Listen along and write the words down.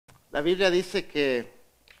La Biblia dice que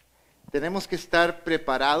tenemos que estar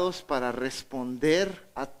preparados para responder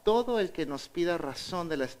a todo el que nos pida razón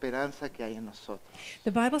de la esperanza que hay en nosotros.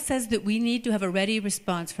 The Bible says that we need to have a ready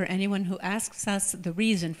response for anyone who asks us the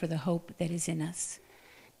reason for the hope that is in us.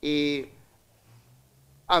 Y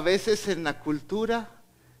a veces en la cultura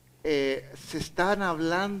se están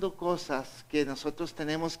hablando cosas que nosotros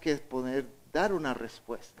tenemos que poder dar una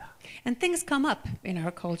respuesta. And things come up in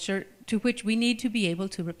our culture to which we need to be able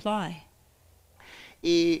to reply.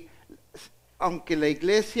 Y aunque la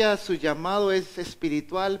iglesia, su llamado es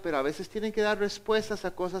espiritual, pero a veces tienen que dar respuestas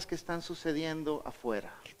a cosas que están sucediendo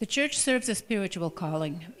afuera. The church serves a spiritual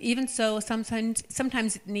calling. Even so, sometimes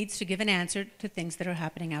it needs to give an answer to things that are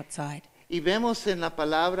happening outside. Y vemos en la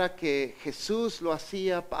palabra que Jesús lo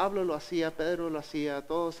hacía, Pablo lo hacía, Pedro lo hacía,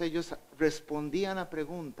 todos ellos respondían a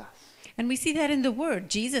preguntas. And we see that in the Word.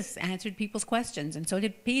 Jesus answered people's questions, and so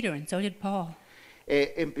did Peter, and so did Paul.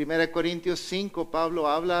 En 1 Corintios 5, Pablo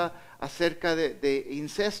habla acerca de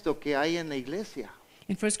incesto que hay en la iglesia.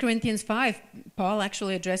 In 1 Corinthians 5, Paul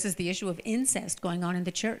actually addresses the issue of incest going on in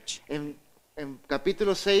the church. En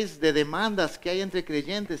capítulo 6, de demandas que hay entre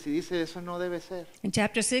creyentes y dice eso no debe ser. In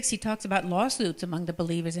chapter 6, he talks about lawsuits among the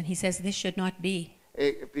believers, and he says this should not be.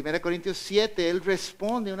 1 Corintios 7, él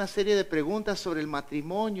responde una serie de preguntas sobre el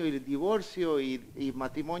matrimonio y el divorcio y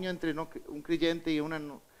matrimonio entre un creyente y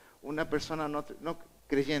una persona no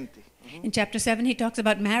creyente. In chapter 7, he talks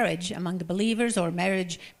about marriage among the believers or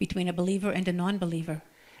marriage between a believer and a non-believer.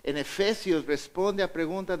 En Efesios responde a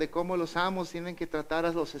preguntas de cómo los amos tienen que tratar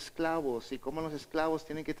a los esclavos y cómo los esclavos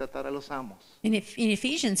tienen que tratar a los amos. In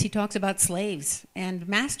Ephesians, he talks about slaves and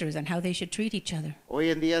masters and how they should treat each other. Hoy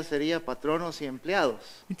en día sería patronos y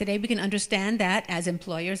empleados, And today we can understand that as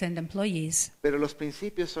employers and employees. pero los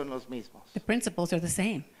principios son los mismos. The principles are the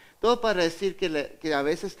same. Todo para decir que a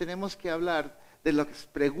veces tenemos que hablar de las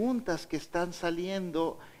preguntas que están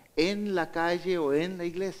saliendo en la calle o en la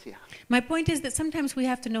iglesia. My point is that sometimes we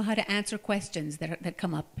have to know how to answer questions that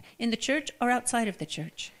come up in the church or outside of the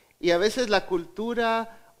church. Y a veces las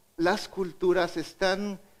culturas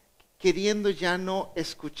están queriendo ya no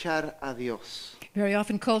escuchar a Dios. Very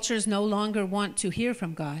often cultures no longer want to hear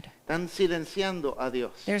from God. Están silenciando a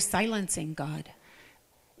Dios. They're silencing God.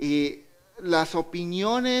 Y las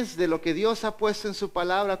opiniones de lo que Dios ha puesto en su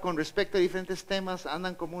palabra con respecto a diferentes temas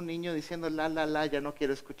andan como un niño diciendo ya no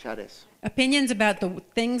quiero escuchar eso. Opinions about the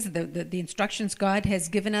things, the instructions God has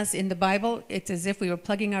given us in the Bible, it's as if we were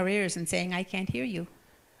plugging our ears and saying, I can't hear you.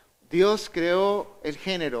 Dios creó el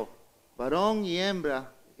género, varón y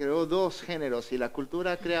hembra, creó dos géneros y la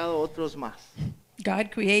cultura ha creado otros más.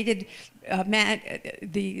 God created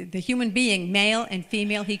the human being, male and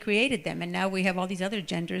female, he created them, and now we have all these other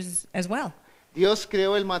genders as well. Dios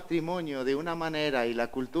creó el matrimonio de una manera y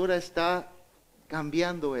la cultura está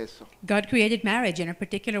cambiando eso. God created marriage in a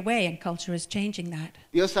particular way, and culture is changing that.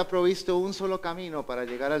 Dios ha provisto un solo camino para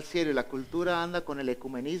llegar al cielo y la cultura anda con el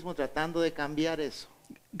ecumenismo tratando de cambiar eso.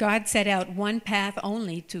 God set out one path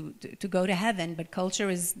only to go to heaven, but culture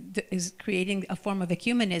is creating a form of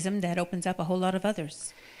ecumenism that opens up a whole lot of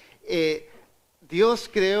others. Dios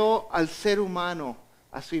creó al ser humano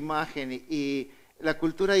a su imagen y la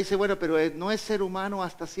cultura dice, bueno, pero no es ser humano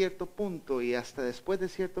hasta cierto punto y hasta después de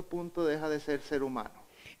cierto punto deja de ser humano.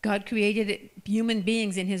 God created human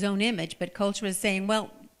beings in his own image, but culture is saying, well,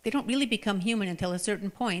 they don't really become human until a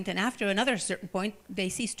certain point, and after another certain point, they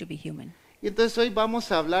cease to be human. Y entonces hoy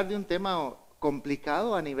vamos a hablar de un tema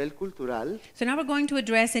complicado a nivel cultural, So now we're going to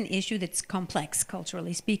address an issue that's complex,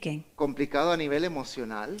 culturally speaking. complicado a nivel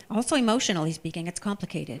emocional, Also emotionally speaking, it's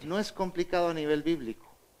complicated. no es complicado a nivel bíblico.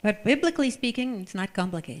 But biblically speaking, it's not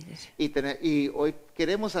complicated. Y hoy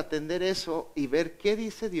queremos atender eso y ver qué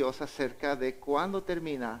dice Dios acerca de cuándo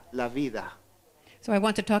termina la vida. So I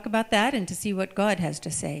want to talk about that and to see what God has to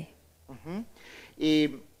say. Ujú.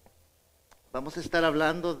 Y vamos a estar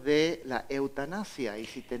hablando de la eutanasia y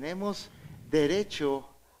si tenemos derecho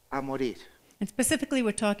a morir. And specifically,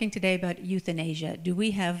 we're talking today about euthanasia. Do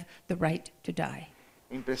we have the right to die?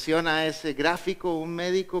 Me impresiona ese gráfico, un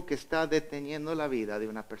médico que está deteniendo la vida de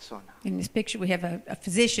una persona. In this picture, we have a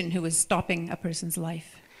physician who is stopping a person's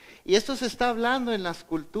life. Y esto se está hablando en las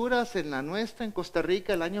culturas, en la nuestra, en Costa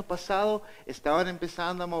Rica. El año pasado estaban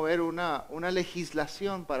empezando a mover una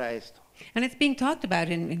legislación para esto. And it's being talked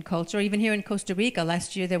about in culture. Even here in Costa Rica,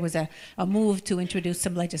 last year there was a move to introduce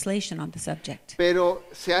some legislation on the subject. Pero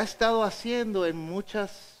se ha estado haciendo en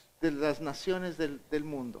muchas de las naciones del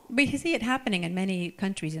mundo. We see it happening in many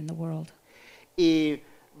countries in the world. Y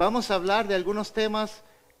vamos a hablar de algunos temas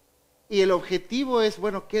y el objetivo es,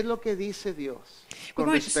 bueno, ¿qué es lo que dice Dios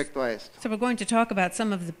con respecto a esto? So we're going to talk about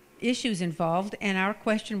some of the issues involved, and our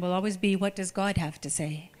question will always be, what does God have to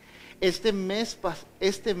say? Este mes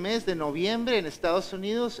de noviembre en Estados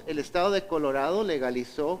Unidos, el estado de Colorado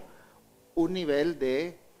legalizó un nivel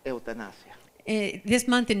de eutanasia. This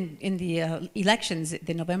month in the elections,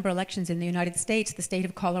 the November elections in the United States, the state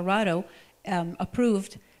of Colorado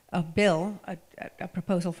approved a bill, a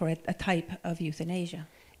proposal for a type of euthanasia.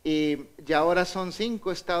 Y ya ahora son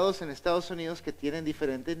 5 estados en Estados Unidos que tienen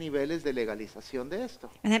diferentes niveles de legalización de esto.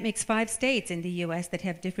 And that makes 5 states in the U.S. that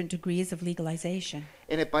have different degrees of legalization.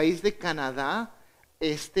 En el país de Canadá,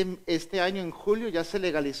 este año en julio ya se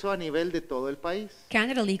legalizó a nivel de todo el país.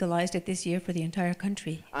 Canada legalized it this year for the entire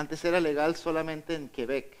country. Antes era legal solamente en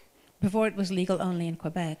Quebec. Before it was legal only in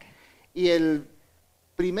Quebec. Y el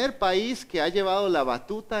primer país que ha llevado la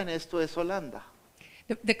batuta en esto es Holanda.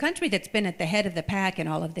 The country that's been at the head of the pack in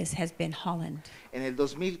all of this has been Holland. En el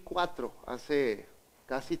 2004, hace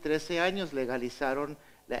casi 13 años, legalizaron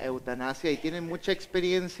la eutanasia y tienen mucha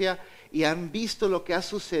experiencia y han visto lo que ha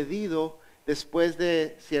sucedido después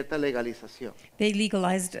de cierta legalización. They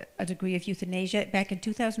legalized a degree of euthanasia back in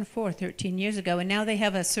 2004, 13 years ago, and now they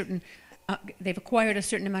have a certain, they've acquired a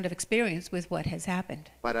certain amount of experience with what has happened,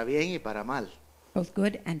 Para bien y para mal. both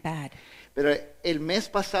good and bad. Pero el mes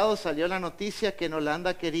pasado salió la noticia que en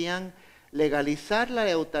Holanda querían legalizar la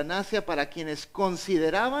eutanasia para quienes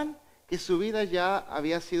consideraban que su vida ya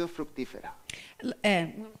había sido fructífera.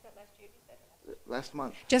 Last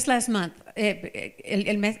month. Just last month,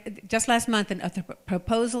 a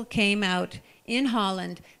proposal came out in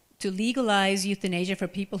Holland to legalize euthanasia for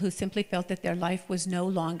people who simply felt that their life was no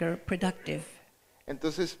longer productive.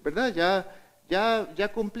 Entonces, ¿verdad? Ya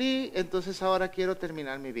cumplí, entonces ahora quiero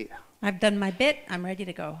terminar mi vida. I've done my bit, I'm ready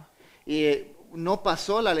to go. Y no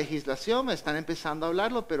pasó la legislación, están empezando a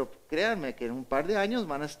hablarlo, pero créanme que en un par de años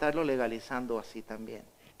van a estarlo legalizando así también.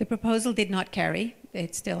 The proposal did not carry.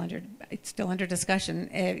 It's still under discussion.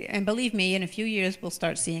 And believe me, in a few years we'll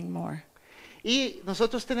start seeing more. Y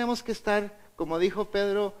nosotros tenemos que estar, como dijo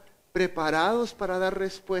Pedro, preparados para dar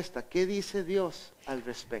respuesta. ¿Qué dice Dios al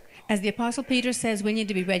respecto? As the Apostle Peter says, we need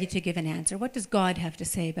to be ready to give an answer. What does God have to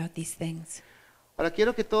say about these things? Ahora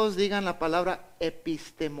quiero que todos digan la palabra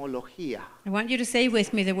epistemología. I want you to say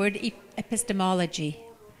with me the word epistemology.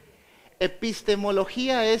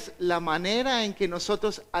 Epistemología es la manera en que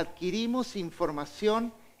nosotros adquirimos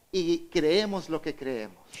información y creemos lo que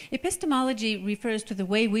creemos. Epistemology refers to the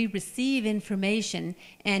way we receive information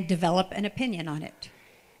and develop an opinion on it.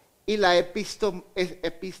 Y la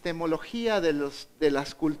epistemología de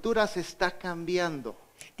las culturas está cambiando.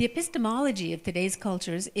 The epistemology of today's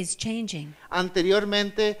cultures is changing.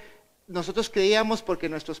 Anteriormente nosotros creíamos porque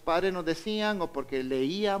nuestros padres nos decían o porque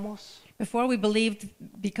leíamos. Before we believed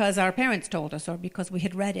because our parents told us or because we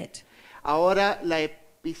had read it. Ahora la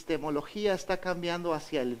epistemología está cambiando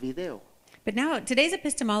hacia el video. But now today's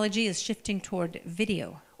epistemology is shifting toward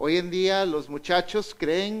video. Hoy en día los muchachos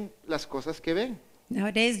creen las cosas que ven.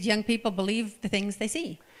 Nowadays young people believe the things they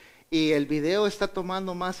see. Y el video está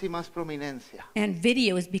tomando más y más prominencia. And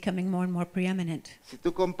video is becoming more and more preeminent. Si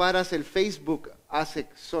tú comparas el Facebook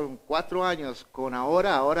son 4 años con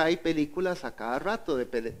ahora hay películas a cada rato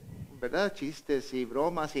 ¿verdad? Chistes y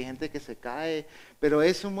bromas y gente que se cae, pero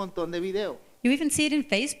es un montón de video. You even see it in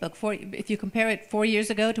Facebook. If you compare it 4 years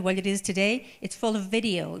ago to what it is today, it's full of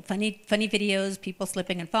video, funny videos, people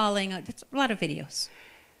slipping and falling. It's a lot of videos.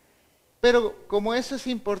 Pero como eso es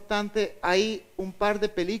importante, hay un par de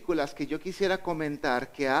películas que yo quisiera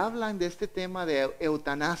comentar que hablan de este tema de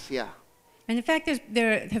eutanasia. And in fact,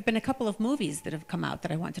 there have been a couple of movies that have come out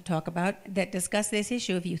that I want to talk about that discuss this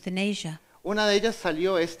issue of euthanasia. Una de ellas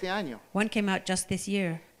salió este año. One came out just this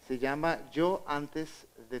year. Se llama Yo antes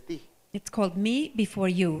de ti. It's called Me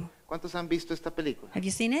Before You. ¿Cuántos han visto esta película? Have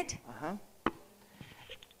you seen it? Ajá.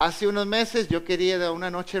 Hace unos meses yo quería ir a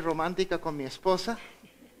una noche romántica con mi esposa.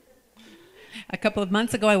 A couple of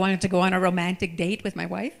months ago, I wanted to go on a romantic date with my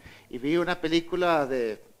wife. Y vi una película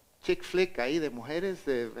de chick flick ahí de mujeres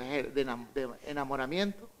de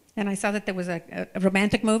enamoramiento. And I saw that there was a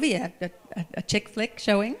romantic movie, a chick flick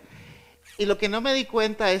showing. Y lo que no me di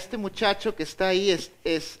cuenta, este muchacho que está ahí,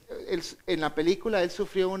 en la película él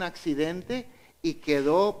sufrió un accidente y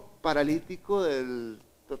quedó paralítico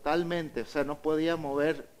totalmente. O sea, no podía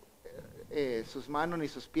mover sus manos, ni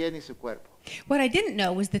sus pies, ni su cuerpo. What I didn't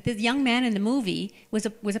know was that this young man in the movie was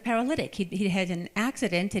a paralytic. He had an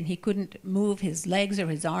accident and he couldn't move his legs or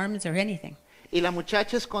his arms or anything. Y la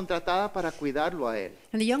muchacha es contratada para cuidarlo a él.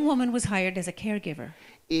 And the young woman was hired as a caregiver.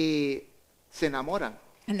 Y se enamoran.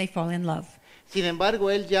 And they fall in love. Sin embargo,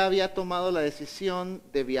 él ya había tomado la decisión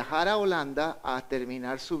de viajar a Holanda a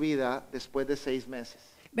terminar su vida después de 6 meses.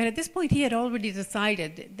 But at this point, he had already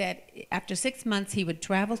decided that after 6 months he would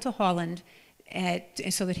travel to Holland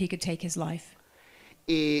so that he could take his life.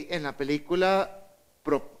 Y en la película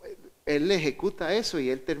él ejecuta eso y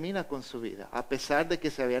él termina con su vida, a pesar de que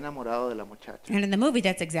se había enamorado de la muchacha. And in the movie,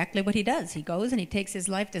 that's exactly what he does. He goes and he takes his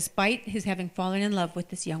life despite his having fallen in love with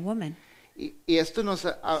this young woman. Y esto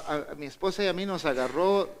a mi esposa y a mí nos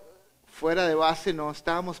agarró fuera de base, no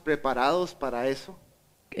estábamos preparados para eso.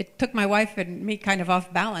 It took my wife and me kind of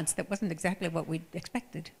off balance. That wasn't exactly what we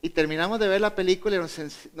expected. Y terminamos de ver la película y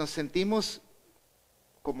nos sentimos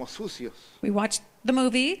como sucios. We watched the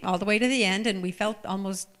movie all the way to the end and we felt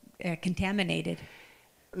almost contaminated.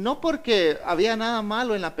 No porque había nada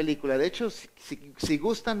malo en la película, de hecho, si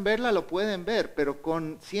gustan verla, lo pueden ver, pero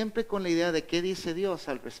siempre con la idea de qué dice Dios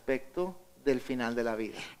al respecto del final de la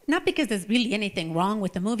vida. Not because there's really anything wrong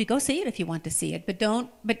with the movie. Go see it if you want to see it,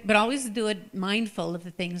 but always do it mindful of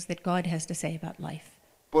the things that God has to say about life.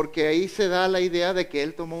 Porque ahí se da la idea de que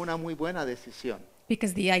él tomó una muy buena decisión.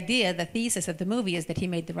 Because the thesis of the movie is that he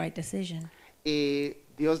made the right decision. Y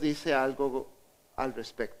Dios dice algo al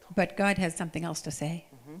respecto. But God has something else to say.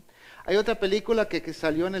 Hay otra película que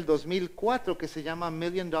salió en el 2004 que se llama $1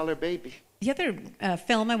 Million Baby. The other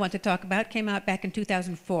film I want to talk about came out back in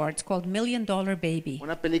 2004. It's called $1 Million Baby.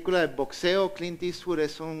 Una película de boxeo. Clint Eastwood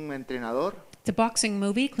es un entrenador. It's a boxing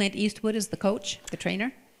movie. Clint Eastwood is the coach, the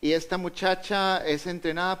trainer. Y esta muchacha es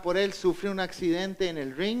entrenada por él, sufre un accidente en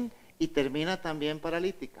el ring y termina también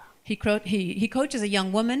paralítica. He coaches a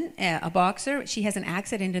young woman, a boxer. She has an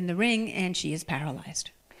accident in the ring and she is paralyzed.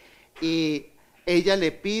 Y ella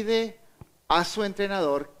le pide a su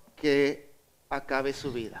entrenador que acabe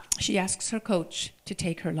su vida. She asks her coach to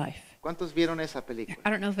take her life. ¿Cuántos vieron esa película? I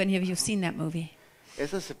don't know if any of you have seen that movie.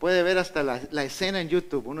 Esa se puede ver hasta la escena en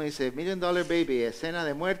YouTube. Uno dice $1 Million Baby, escena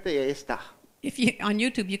de muerte y ahí está. On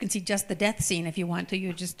YouTube, you can see just the death scene if you want to.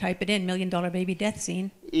 You just type it in, $1 Million Baby death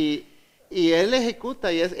scene. Y él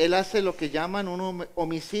ejecuta y él hace lo que llaman un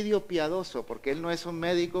homicidio piadoso, porque él no es un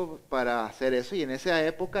médico para hacer eso y en esa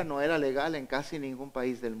época no era legal en casi ningún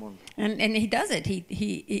país del mundo. And he does it.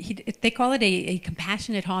 They call it a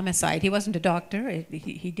compassionate homicide. He wasn't a doctor.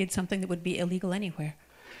 He did something that would be illegal anywhere.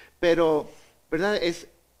 Pero, ¿verdad?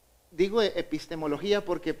 Digo epistemología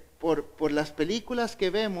porque por las películas que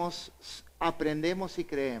vemos aprendemos y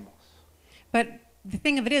creemos. But the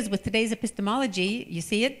thing of it is, with today's epistemology, you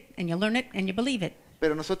see it and you learn it and you believe it.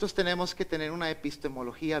 Pero nosotros tenemos que tener una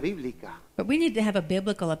epistemología bíblica. But we need to have a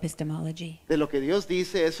biblical epistemology. De lo que Dios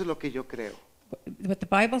dice, eso es lo que yo creo. What the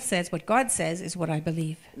Bible says, what God says, is what I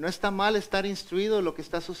believe. No está mal estar instruido de lo que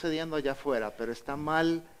está sucediendo allá afuera, pero está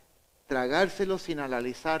mal tragárselo sin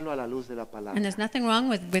analizarlo a la luz de la palabra. And there's nothing wrong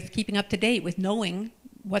with keeping up to date, with knowing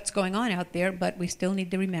what's going on out there, but we still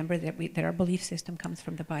need to remember that our belief system comes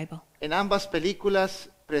from the Bible. En ambas películas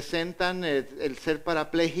presentan el ser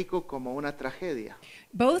parapléjico como una tragedia.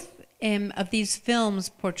 Both of these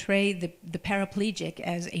films portray the paraplegic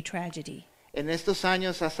as a tragedy. En estos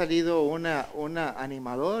años ha salido una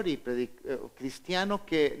animador y cristiano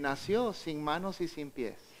que nació sin manos y sin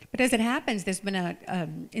pies. But as it happens, there's been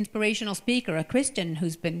an inspirational speaker, a Christian,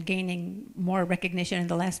 who's been gaining more recognition in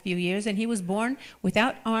the last few years, and he was born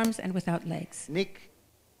without arms and without legs. Nick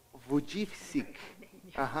Vujicic.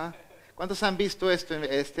 Ajá. ¿Cuántos han visto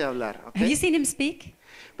este hablar? Okay. Have you seen him speak?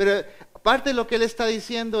 Pero parte de lo que él está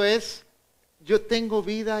diciendo es, yo tengo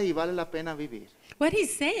vida y vale la pena vivir. What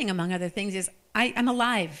he's saying, among other things, is I'm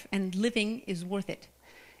alive and living is worth it.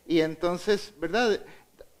 Y entonces, ¿verdad?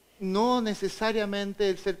 No necesariamente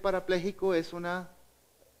el ser parapléjico es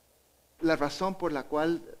la razón por la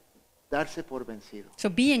cual darse por vencido.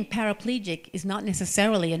 So being paraplegic is not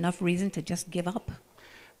necessarily enough reason to just give up.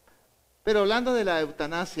 Pero hablando de la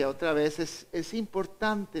eutanasia, otra vez es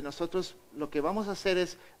importante, nosotros lo que vamos a hacer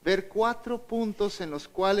es ver 4 puntos en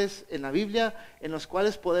la Biblia, en los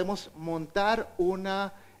cuales podemos montar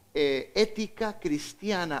una ética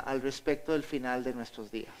cristiana al respecto del final de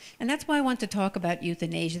nuestros días. And that's why I want to talk about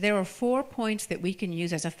euthanasia. There are 4 points that we can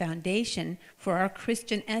use as a foundation for our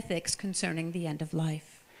Christian ethics concerning the end of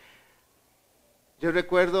life. Yo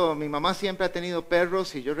recuerdo, mi mamá siempre ha tenido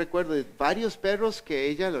perros y yo recuerdo de varios perros que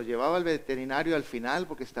ella los llevaba al veterinario al final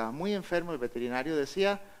porque estaba muy enfermo. El veterinario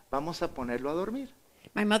decía, vamos a ponerlo a dormir.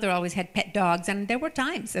 My mother always had pet dogs, and there were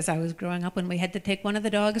times as I was growing up when we had to take one of the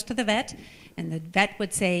dogs to the vet, and the vet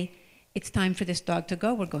would say, it's time for this dog to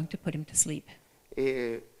go, we're going to put him to sleep.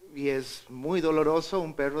 Y es muy doloroso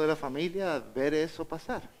un perro de la familia ver eso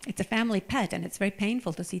pasar. It's a family pet, and it's very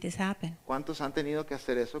painful to see this happen. ¿Cuántos han tenido que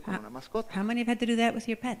hacer eso con una mascota? How many have had to do that with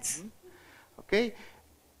your pets? Okay.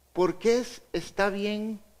 ¿Por qué está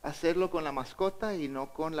bien hacerlo con la mascota y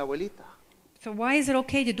no con la abuelita? So why is it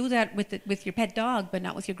okay to do that with your pet dog, but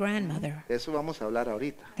not with your grandmother? De eso vamos a hablar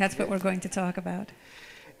ahorita. That's what we're going to talk about.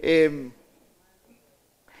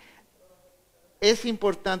 Es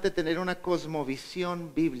importante tener una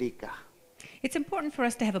cosmovisión bíblica. It's important for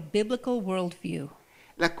us to have a biblical worldview.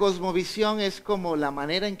 La cosmovisión es como la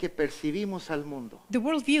manera en que percibimos al mundo. The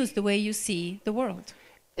worldview is the way you see the world.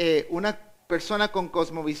 Una persona con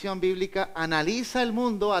cosmovisión bíblica analiza el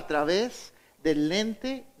mundo a través del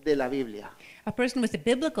lente de la Biblia. A person with a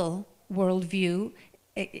biblical worldview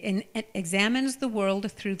examines the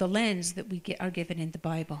world through the lens that we are given in the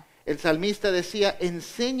Bible. El salmista decía,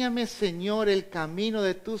 enséñame, Señor, el camino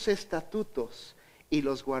de tus estatutos y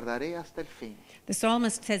los guardaré hasta el fin. The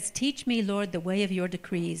psalmist says, teach me, Lord, the way of your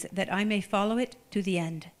decrees, that I may follow it to the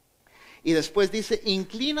end. Y después dice,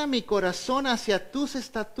 inclina mi corazón hacia tus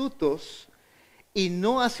estatutos y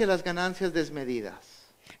no hacia las ganancias desmedidas.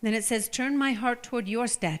 Then it says, turn my heart toward your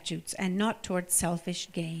statutes and not toward selfish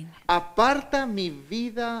gain. Aparta mi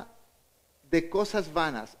vida de cosas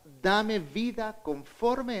vanas, dame vida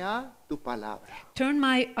conforme a tu palabra. Turn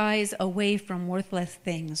my eyes away from worthless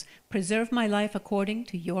things. Preserve my life according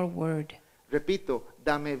to your word. Repito,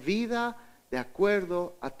 dame vida de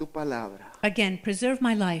acuerdo a tu palabra. Again, preserve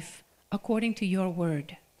my life according to your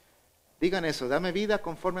word. Digan eso, dame vida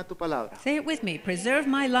conforme a tu palabra. Say it with me. Preserve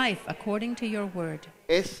my life according to your word.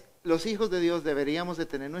 Los hijos de Dios deberíamos de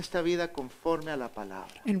tener nuestra vida conforme a la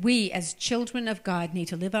palabra. And we, as children of God, need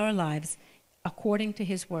to live our lives according to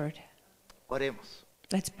his word. Oremos.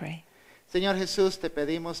 Let's pray. Señor Jesús, te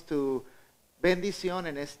pedimos tu bendición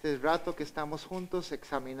en este rato que estamos juntos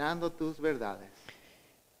examinando tus verdades.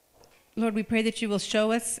 Lord, we pray that you will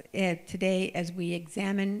show us today as we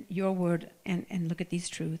examine your word and look at these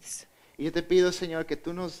truths. Y yo te pido, Señor, que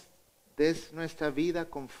tú nos des nuestra vida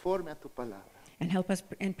conforme a tu palabra. And help us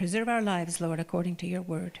and preserve our lives, Lord, according to your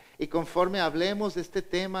word. Y conforme hablemos de este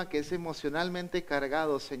tema que es emocionalmente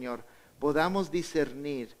cargado, Señor, podamos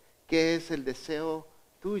discernir qué es el deseo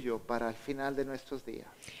tuyo para el final de nuestros días.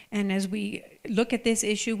 And as we look at this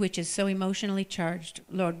issue, which is so emotionally charged,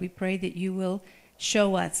 Lord, we pray that you will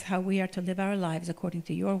show us how we are to live our lives according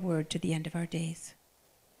to your word to the end of our days.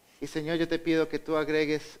 Y Señor, yo te pido que tú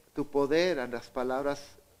agregues tu poder a las palabras,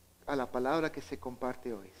 a la palabra que se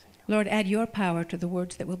comparte hoy, Señor. Lord, add your power to the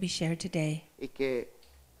words that will be shared today, Y que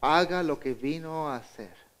haga lo que vino a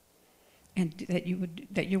hacer. and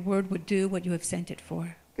that your word would do what you have sent it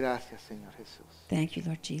for. Gracias, Señor Jesús. Thank you,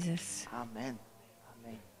 Lord Jesus. Amén.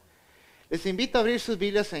 Amén. Les invito a abrir sus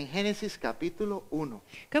Biblias en Génesis capítulo 1.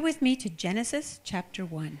 Go with me to Genesis chapter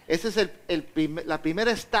 1. Esa es la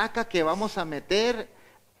primera estaca que vamos a meter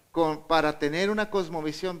para tener una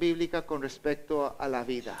cosmovisión bíblica con respecto a la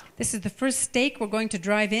vida. This is the first stake we're going to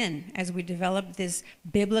drive in as we develop this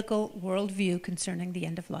biblical worldview concerning the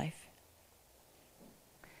end of life.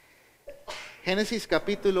 Génesis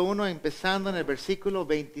capítulo 1, empezando en el versículo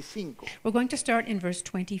 25. We're going to start in verse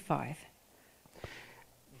 25.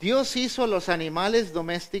 Dios hizo los animales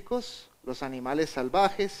domésticos, los animales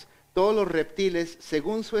salvajes, todos los reptiles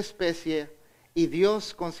según su especie, y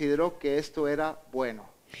Dios consideró que esto era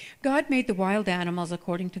bueno. God made the wild animals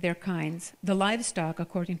according to their kinds, the livestock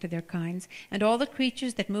according to their kinds, and all the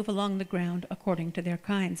creatures that move along the ground according to their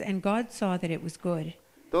kinds. And God saw that it was good.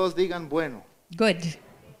 Todos digan bueno. Good.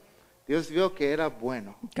 Dios vio que era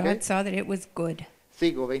bueno. ¿Ok? God saw that it was good.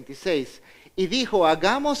 Sigo, 26. Y dijo,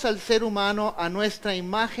 hagamos al ser humano a nuestra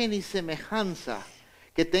imagen y semejanza,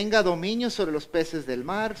 que tenga dominio sobre los peces del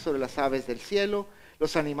mar, sobre las aves del cielo,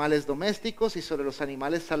 los animales domésticos y sobre los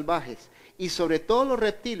animales salvajes, y sobre todos los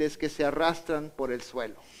reptiles que se arrastran por el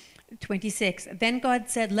suelo. 26. Then God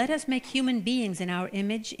said, let us make human beings in our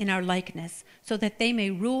image, in our likeness, so that they may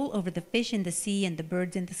rule over the fish in the sea and the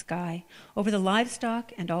birds in the sky, over the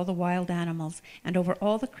livestock and all the wild animals, and over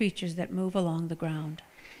all the creatures that move along the ground.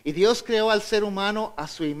 Y Dios creó al ser humano a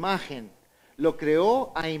su imagen, lo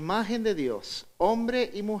creó a imagen de Dios, hombre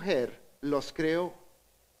y mujer los creó.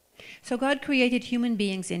 So God created human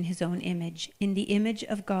beings in his own image. In the image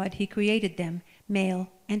of God he created them, male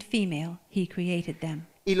and female he created them.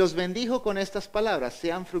 Y los bendijo con estas palabras,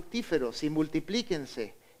 sean fructíferos y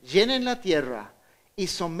multiplíquense, llenen la tierra y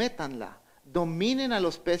sométanla, dominen a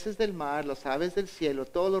los peces del mar, las aves del cielo,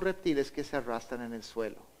 todos los reptiles que se arrastran en el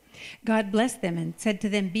suelo. God blessed them and said to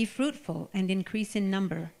them, be fruitful and increase in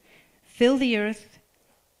number. Fill the earth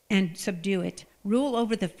and subdue it. Rule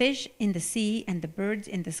over the fish in the sea and the birds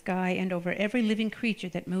in the sky and over every living creature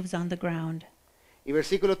that moves on the ground. Y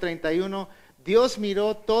versículo 31, Dios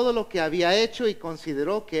miró todo lo que había hecho y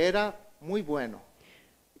consideró que era muy bueno.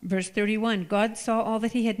 Verse 31, God saw all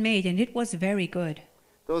that he had made and it was very good.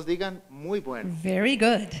 Todos digan muy bueno. Very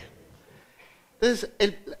good. Entonces,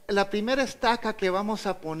 la primera estaca que vamos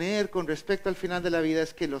a poner con respecto al final de la vida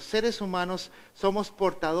es que los seres humanos somos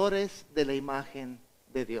portadores de la imagen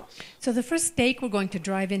de Dios. So the first stake we're going to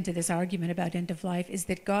drive into this argument about end of life is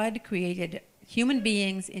that God created human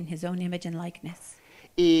beings in his own image and likeness.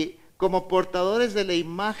 Y como portadores de la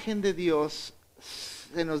imagen de Dios,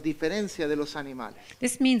 se nos diferencia de los animales.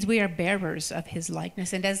 This means we are bearers of his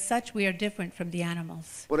likeness, and as such we are different from the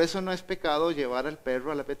animals. Por eso no es pecado llevar al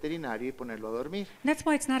perro al veterinario y ponerlo a dormir. And that's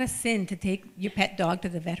why it's not a sin to take your pet dog to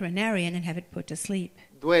the veterinarian and have it put to sleep.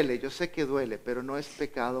 Duele, yo sé que duele, pero no es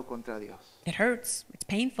pecado contra Dios. It hurts, it's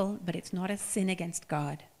painful, but it's not a sin against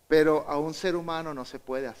God. Pero a un ser humano no se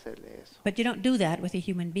puede hacerle eso, But you don't do that with a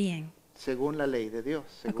human being, según la ley de Dios,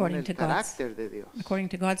 según According el to God's- carácter de Dios. according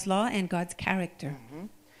to God's law and God's character.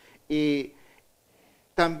 Y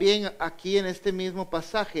también aquí en este mismo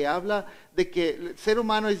pasaje habla de que el ser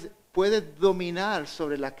humano puede dominar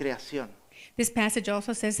sobre la creación. This passage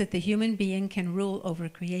also says that the human being can rule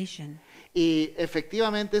over creation. Y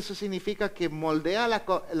efectivamente eso significa que moldea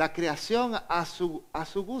la creación a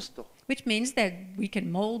su gusto. Which means that we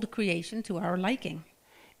can mold creation to our liking.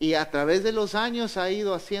 Y a través de los años ha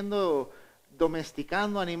ido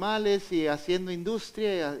domesticando animales y haciendo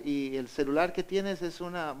industria, y el celular que tienes es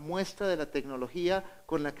una muestra de la tecnología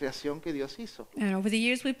con la creación que Dios hizo. And over the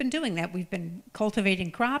years we've been doing that. We've been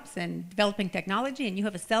cultivating crops and developing technology, and you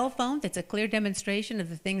have a cell phone that's a clear demonstration of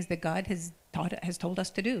the things that God has told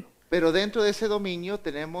us to do. Pero dentro de ese dominio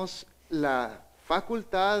tenemos la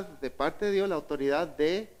facultad de parte de Dios, la autoridad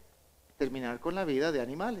de terminar con la vida de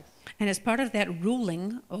animales. And as part of that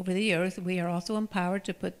ruling over the earth, we are also empowered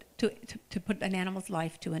to put an animal's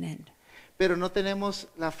life to an end. Pero no tenemos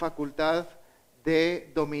la facultad de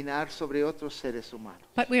dominar sobre otros seres humanos.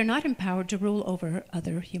 But we are not empowered to rule over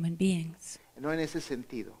other human beings. No en ese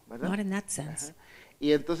sentido, ¿verdad? Not in that sense. Ajá.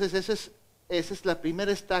 Y entonces esa es la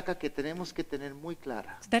primera estaca que tenemos que tener muy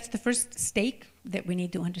clara. So that's the first stake that we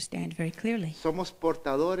need to understand very clearly. Somos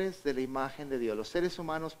portadores de la imagen de Dios. Los seres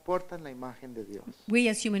humanos portan la imagen de Dios. We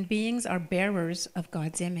as human beings are bearers of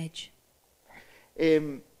God's image.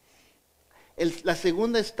 La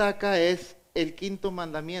segunda estaca es el quinto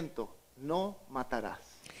mandamiento: no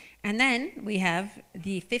matarás. And then we have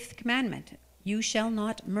the fifth commandment, you shall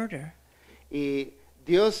not murder. Y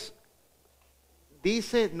Dios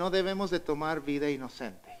dice, no debemos de tomar vida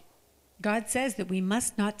inocente. God says that we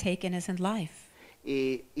must not take innocent life.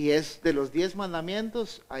 Y es de los 10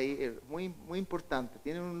 mandamientos, ahí muy importante,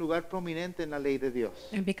 tiene un lugar prominente en la ley de Dios.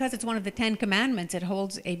 And because it's one of the 10 commandments, it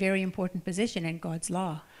holds a very important position in God's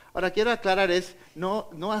law. Ahora quiero aclarar,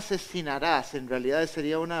 no asesinarás, en realidad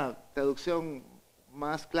sería una traducción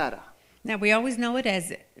más clara. Now we always know it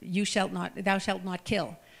as thou shalt not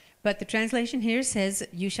kill. But the translation here says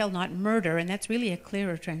you shall not murder, and that's really a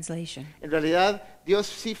clearer translation. En realidad, Dios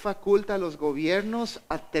sí faculta a los gobiernos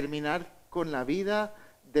a terminar con la vida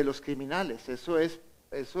de los criminales. Eso es,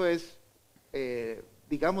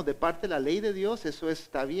 digamos, de parte de la ley de Dios, eso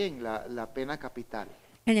está bien, la pena capital.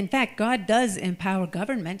 And in fact, God does empower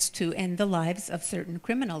governments to end the lives of certain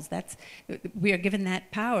criminals. We are given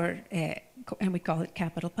that power, and we call it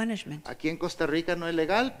capital punishment. Aquí en Costa Rica no es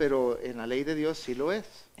legal, pero en la ley de Dios sí lo es.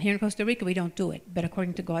 Here in Costa Rica, we don't do it, but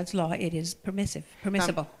according to God's law, it is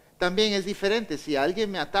permissible. También es diferente. Si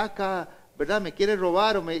alguien me ataca, ¿verdad? Me quiere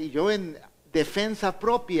robar y yo en defensa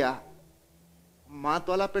propia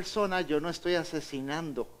mato a la persona, yo no estoy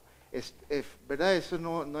asesinando. ¿Verdad? Eso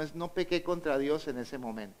no pequé contra Dios en ese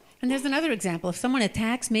momento. And there's another example. If someone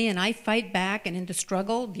attacks me and I fight back and in the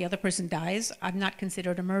struggle the other person dies, I'm not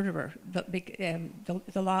considered a murderer.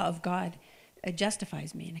 The law of God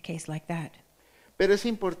justifies me in a case like that. Pero es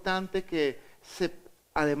importante que,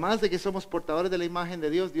 además de que somos portadores de la imagen de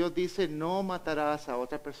Dios, Dios dice, no matarás a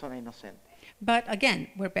otra persona inocente. But again,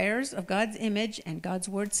 we're bearers of God's image, and God's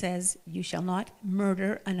word says, you shall not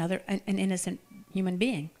murder an innocent human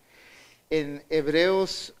being. En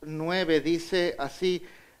Hebreos 9 dice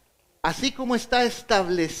así como está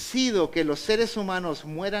establecido que los seres humanos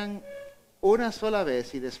mueran una sola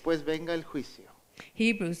vez y después venga el juicio.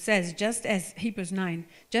 Hebrews says, Hebrews 9,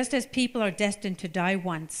 just as people are destined to die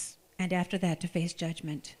once, and after that to face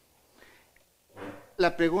judgment.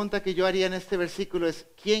 La pregunta que yo haría en este versículo es,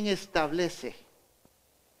 ¿quién establece?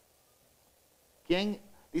 ¿Quién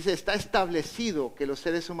dice, está establecido que los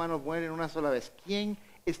seres humanos mueren una sola vez? ¿Quién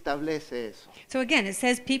establece eso? So again, it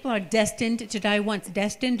says people are destined to die once.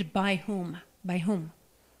 Destined by whom? By whom?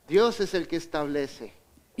 Dios es el que establece.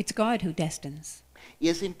 It's God who destines. Y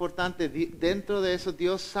es importante, dentro de eso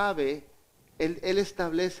Dios sabe, Él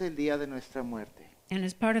establece el día de nuestra muerte. And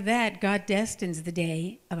as part of that, God destines the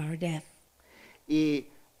day of our death. Y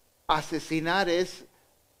asesinar es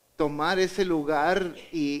tomar ese lugar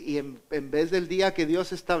y en vez del día que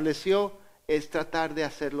Dios estableció, es tratar de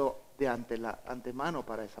hacerlo de antemano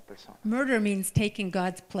para esa persona. Murder means taking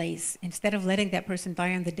God's place. Instead of letting that person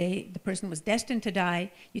die on the day the person was destined to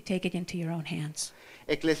die, you take it into your own hands.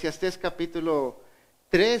 Eclesiastés capítulo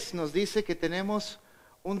 3 nos dice que tenemos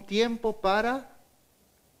un tiempo para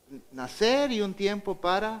nacer y un tiempo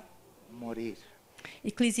para morir.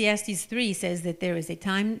 Ecclesiastes 3 says that there is a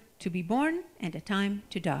time to be born and a time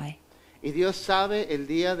to die. Y Dios sabe el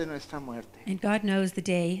día de nuestra muerte. And God knows the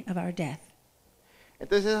day of our death.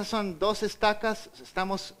 Entonces esas son dos estacas,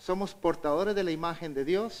 somos portadores de la imagen de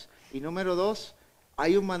Dios. Y número 2,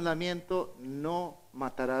 hay un mandamiento, no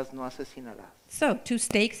matarás, no asesinarás. So, two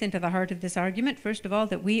stakes into the heart of this argument. First of all,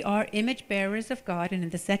 that we are image bearers of God, and in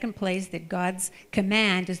the second place, that God's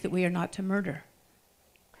command is that we are not to murder.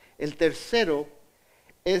 El tercero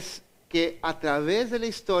es que a través de la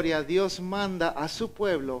historia Dios manda a su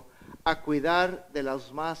pueblo a cuidar de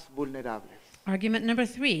los más vulnerables. Argument number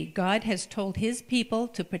 3, God has told his people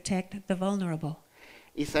to protect the vulnerable.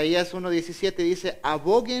 Isaías 1:17 dice,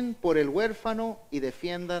 aboguen por el huérfano y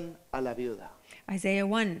defiendan a la viuda. Isaiah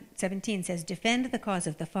 1:17 says, defend the cause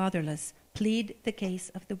of the fatherless, plead the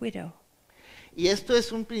case of the widow. Y esto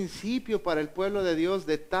es un principio para el pueblo de Dios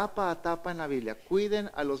de etapa a etapa en la Biblia.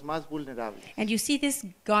 Cuiden a los más vulnerables. And you see this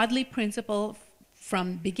godly principle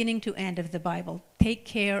from beginning to end of the Bible. Take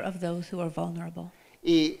care of those who are vulnerable.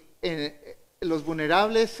 Y los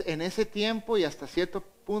vulnerables en ese tiempo y hasta cierto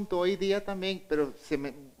punto hoy día también, pero se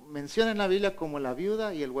menciona en la Biblia como la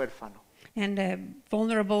viuda y el huérfano. And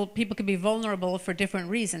vulnerable people can be vulnerable for different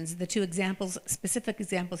reasons. The two examples, specific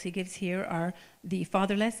examples he gives here are the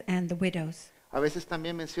fatherless and the widows. A veces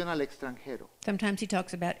también menciona al extranjero. Sometimes he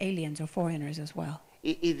talks about aliens or foreigners as well.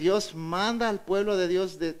 Y Dios manda al pueblo de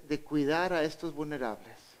Dios de cuidar a estos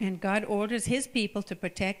vulnerables. And God orders his people to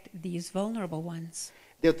protect these vulnerable ones.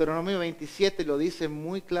 Deuteronomio 27 lo dice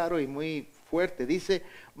muy claro y muy fuerte. Dice,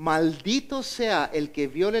 maldito sea el que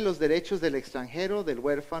viole los derechos del extranjero, del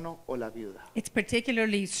huérfano o la viuda. It's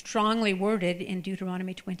particularly strongly worded in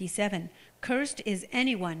Deuteronomy 27. Cursed is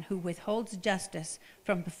anyone who withholds justice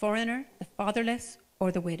from the foreigner, the fatherless,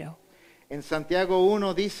 or the widow. En Santiago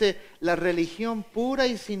 1 dice, la religión pura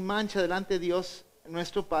y sin mancha delante de Dios,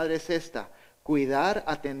 nuestro Padre, es esta: cuidar,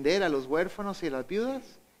 atender a los huérfanos y a las viudas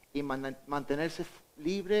y mantenerse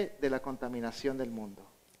libre de la contaminación del mundo.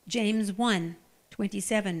 James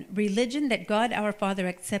 1:27. Religion that God our Father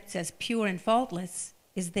accepts as pure and faultless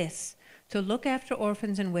is this: to look after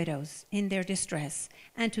orphans and widows in their distress,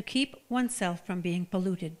 and to keep oneself from being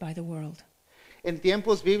polluted by the world. En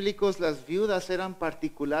tiempos bíblicos las viudas eran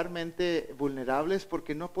particularmente vulnerables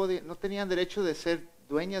porque no tenían derecho de ser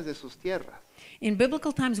dueñas de sus tierras. In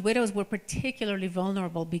biblical times, widows were particularly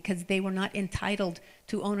vulnerable because they were not entitled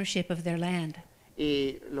to ownership of their land.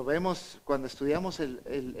 Y lo vemos cuando estudiamos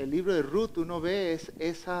el libro de Ruth, uno ve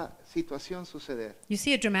esa situación suceder. You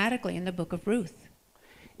see it dramatically in the book of Ruth.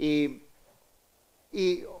 Y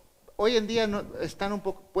hoy en día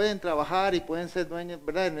pueden trabajar y pueden ser dueños,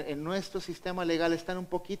 ¿verdad? En nuestro sistema legal están un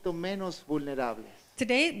poquito menos vulnerables.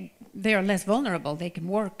 Today, they are less vulnerable. They can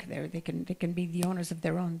work. They can be the owners of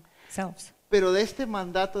their own selves. Pero de este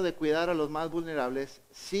mandato de cuidar a los más vulnerables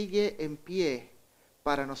sigue en pie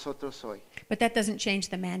para nosotros hoy. But that doesn't change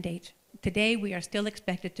the mandate. Today, we are still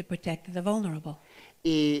expected to protect the vulnerable.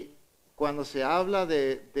 Y cuando se habla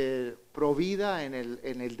de provida en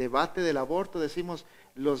el debate del aborto, decimos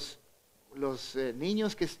los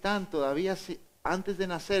niños que están todavía antes de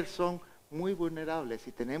nacer son muy vulnerables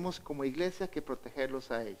y tenemos como iglesia que protegerlos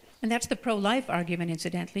a ellos. And that's the pro-life argument,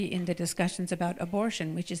 incidentally, in the discussions about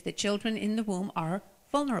abortion, which is that children in the womb are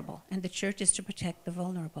vulnerable, and the church is to protect the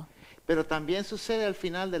vulnerable. Pero también sucede al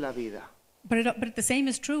final de la vida. But the same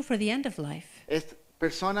is true for the end of life. Es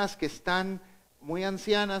personas que están muy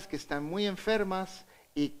ancianas, que están muy enfermas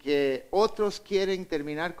y que otros quieren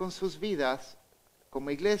terminar con sus vidas. Como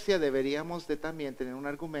iglesia deberíamos de también tener un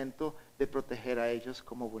argumento de proteger a ellos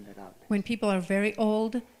como vulnerables. When people are very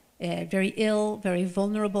old, very ill, very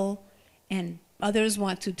vulnerable, and others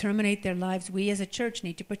want to terminate their lives, we as a church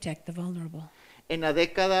need to protect the vulnerable. En la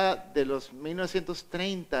década de los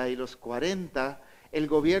 1930 y los 40, el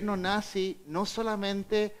gobierno nazi no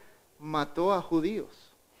solamente mató a judíos.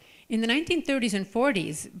 In the 1930s and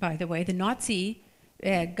 40s, by the way, the Nazi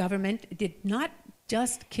government did not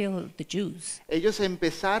just kill the Jews. Ellos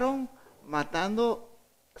empezaron matando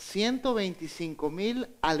 125,000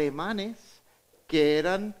 alemanes que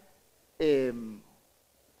eran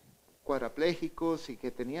cuadraplégicos y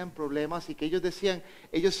que tenían problemas y que ellos decían,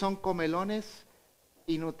 ellos son comelones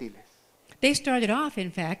inútiles. They started off,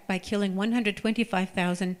 in fact, by killing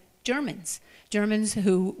 125,000 Germans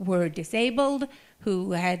who were disabled,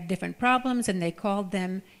 who had different problems, and they called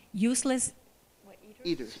them useless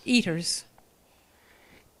eaters.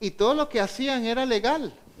 Y todo lo que hacían era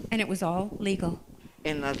legal And it was all legal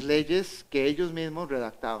en las leyes que ellos mismos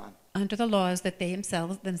redactaban. under the laws that they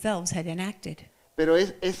themselves had enacted. Pero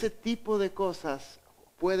ese tipo de cosas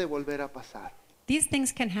puede volver a pasar. These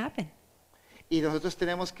things can happen. Y nosotros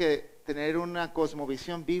tenemos que tener una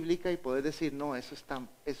cosmovisión bíblica y poder decir, no, eso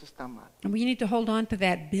está mal. And we need to hold on to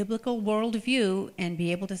that biblical worldview and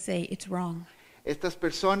be able to say it's wrong. Estas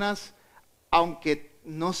personas, aunque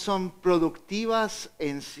no son productivas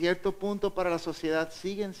en cierto punto para la sociedad,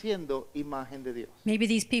 siguen siendo imagen de Dios. Maybe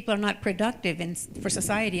these people are not productive for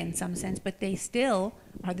society in some sense, but they still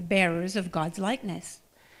are the bearers of God's likeness.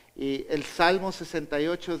 Y el Salmo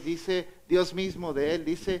 68 dice, Dios mismo de él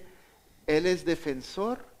dice, él es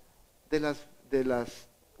defensor de las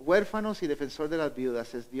huérfanos y defensor de las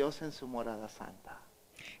viudas, es Dios en su morada santa.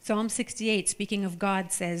 Psalm 68, speaking of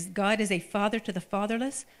God, says, God is a father to the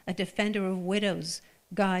fatherless, a defender of widows,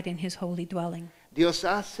 God in his holy dwelling. Dios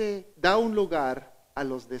da un lugar a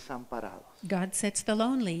los desamparados. God sets the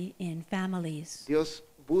lonely in families. Dios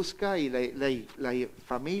busca y la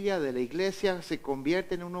familia de la iglesia se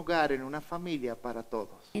convierte en un hogar, en una familia para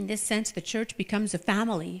todos. In this sense, the church becomes a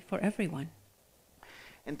family for everyone.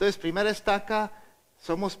 Entonces, primera estaca,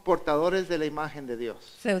 somos portadores de la imagen de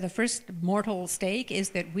Dios. So the first mortal stake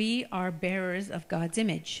is that we are bearers of God's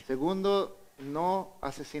image. Segundo, no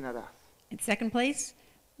asesinarás. In second place,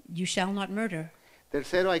 you shall not murder.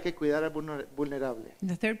 Tercero, hay que cuidar al vulnerable. In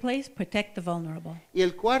the third place, protect the vulnerable. Y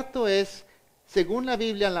el cuarto es, según la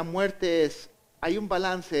Biblia, la muerte hay un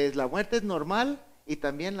balance, la muerte es normal y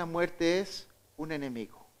también la muerte es un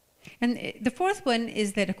enemigo. And the fourth one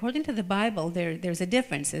is that according to the Bible, there's a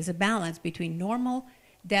difference. There's a balance between normal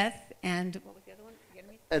death and what was the other one?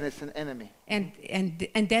 And it's an enemy.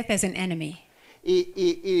 And death as an enemy.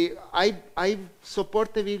 Y hay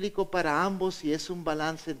soporte bíblico para ambos y es un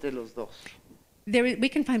balance entre los dos. We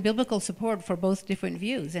can find biblical support for both different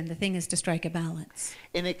views, and the thing is to strike a balance.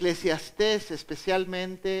 En Eclesiastés,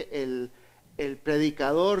 especialmente, el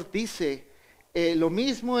predicador dice, lo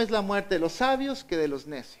mismo es la muerte de los sabios que de los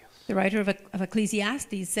necios. The writer of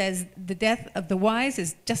Ecclesiastes says the death of the wise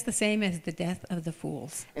is just the same as the death of the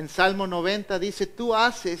fools. En Salmo 90 dice,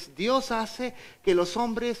 Dios hace que los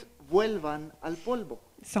hombres vuelvan al polvo.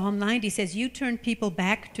 Psalm 90 says, you turn people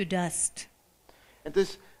back to dust.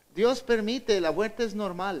 Entonces, Dios permite, la muerte es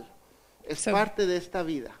normal, es parte de esta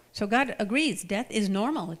vida. So God agrees, death is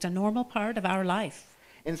normal. It's a normal part of our life.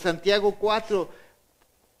 En Santiago 4,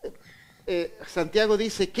 Santiago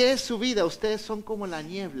dice, ¿qué es su vida? Ustedes son como la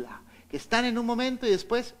niebla, que están en un momento y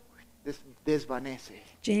después desvanece.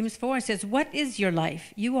 James 4 says, what is your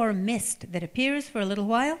life? You are a mist that appears for a little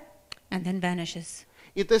while and then vanishes.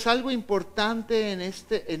 Y entonces algo importante en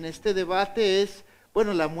este debate es,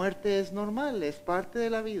 bueno, la muerte es normal, es parte de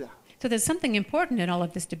la vida. So there's something important in all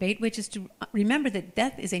of this debate, which is to remember that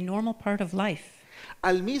death is a normal part of life.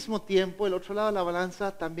 Al mismo tiempo, el otro lado de la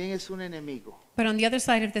balanza también es un enemigo. But on the other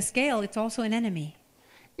side of the scale, it's also an enemy.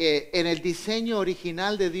 En el diseño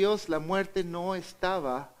original de Dios, la muerte no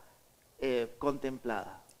estaba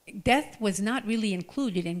contemplada. Death was not really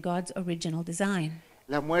included in God's original design.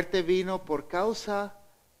 La muerte vino por causa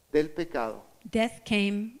del pecado. Death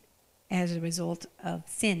came as a result of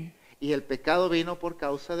sin. Y el pecado vino por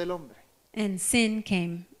causa del hombre. And sin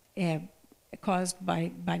came caused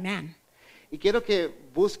by man. Y quiero que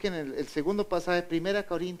busquen el segundo pasaje, 1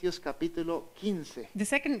 Corintios capítulo 15. The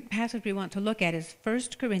second passage we want to look at is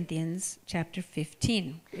 1 Corinthians chapter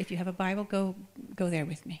 15. If you have a Bible, go there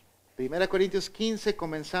with me. 1 Corintios 15,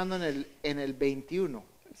 comenzando en el 21.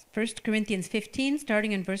 1 Corinthians 15,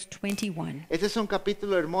 starting in verse 21. Este es un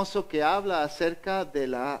capítulo hermoso que habla acerca de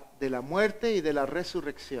la muerte y de la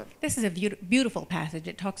resurrección. This is a beautiful passage.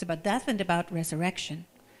 It talks about death and about resurrection.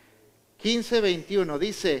 15:21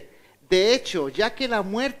 dice, de hecho, ya que la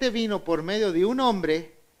muerte vino por medio de un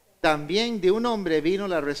hombre, también de un hombre vino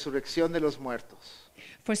la resurrección de los muertos.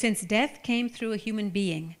 For since death came through a human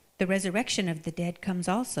being, the resurrection of the dead comes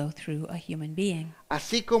also through a human being.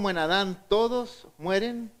 Así como en Adán todos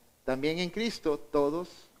mueren, también en Cristo todos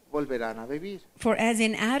volverán a vivir. For as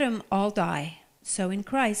in Adam all die, so in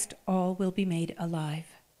Christ all will be made alive.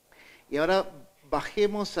 Y ahora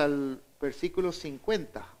bajemos al versículo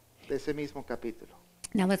 50 de ese mismo capítulo.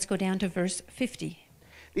 Now let's go down to verse 50.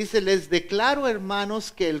 Dice, les declaro,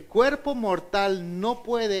 hermanos, que el cuerpo mortal no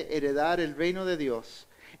puede heredar el reino de Dios,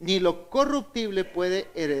 ni lo corruptible puede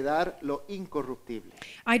heredar lo incorruptible.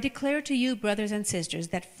 I declare to you, brothers and sisters,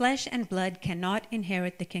 that flesh and blood cannot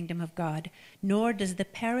inherit the kingdom of God, nor does the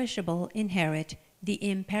perishable inherit the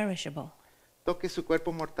imperishable. Toque su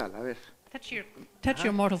cuerpo mortal, a ver. Touch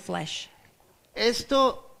your mortal flesh.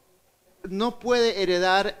 Esto no puede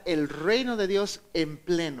heredar el reino de Dios en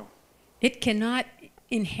pleno. It cannot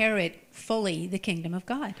inherit fully the kingdom of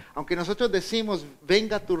God. Aunque nosotros decimos,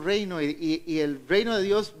 venga tu reino, y el reino de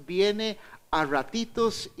Dios viene a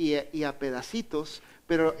ratitos y a pedacitos,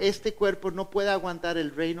 pero este cuerpo no puede aguantar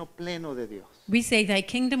el reino pleno de Dios. We say, thy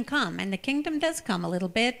kingdom come, and the kingdom does come a little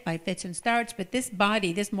bit by fits and starts, but this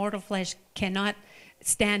body, this mortal flesh, cannot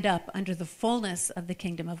stand up under the fullness of the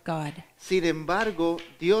kingdom of God. Sin embargo,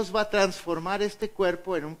 Dios va a transformar este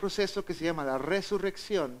cuerpo en un proceso que se llama la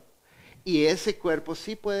resurrección, y ese cuerpo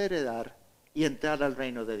sí puede heredar y entrar al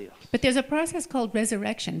reino de Dios. But there's a process called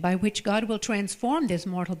resurrection by which God will transform this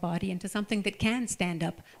mortal body into something that can stand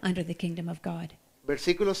up under the kingdom of God.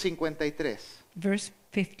 Versículo 53. Verse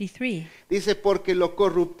 53. Dice, porque lo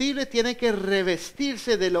corruptible tiene que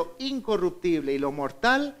revestirse de lo incorruptible y lo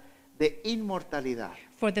mortal de inmortalidad.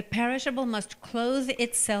 For the perishable must clothe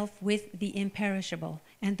itself with the imperishable,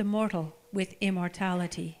 and the mortal with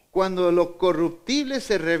immortality. Cuando lo corruptible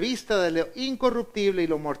se revista de lo incorruptible y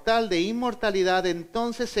lo mortal de inmortalidad,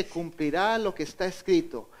 entonces se cumplirá lo que está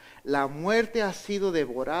escrito. La muerte ha sido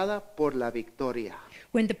devorada por la victoria.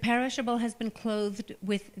 When the perishable has been clothed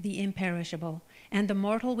with the imperishable, and the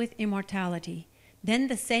mortal with immortality, then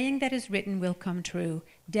the saying that is written will come true.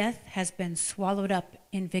 Death has been swallowed up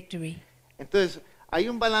in victory. Entonces, hay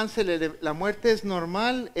un balance. La muerte es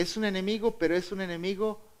normal, es un enemigo, pero es un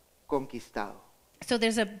enemigo conquistado. So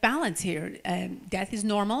there's a balance here. Death is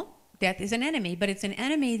normal. Death is an enemy, but it's an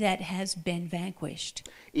enemy that has been vanquished.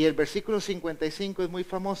 Y el versículo 55 es muy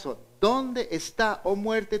famoso. ¿Dónde está, oh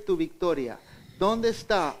muerte, tu victoria? ¿Dónde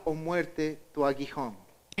está, oh muerte, tu aguijón?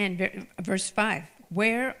 And verse 5,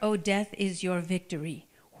 where, O death, is your victory?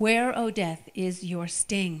 Where, O death, is your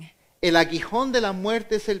sting? El aguijón de la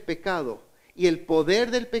muerte es el pecado, y el poder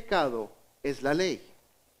del pecado es la ley.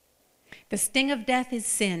 The sting of death is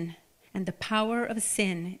sin, and the power of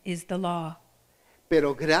sin is the law.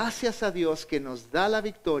 Pero gracias a Dios que nos da la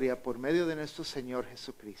victoria por medio de nuestro Señor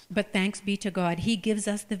Jesucristo. But thanks be to God, He gives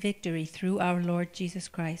us the victory through our Lord Jesus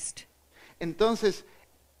Christ. Entonces,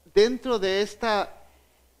 dentro de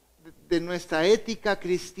nuestra ética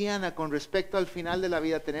cristiana con respecto al final de la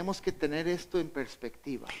vida, tenemos que tener esto en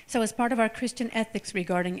perspectiva. So as part of our Christian ethics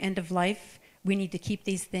regarding end of life, we need to keep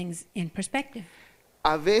these things in perspective.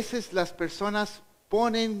 A veces las personas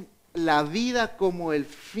ponen la vida como el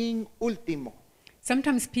fin último,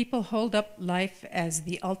 Sometimes people hold up life as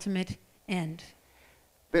the ultimate end,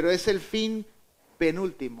 pero es el fin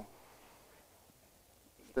penúltimo.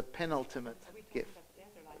 It's the penultimate gift.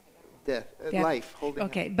 Death, Death. life, holding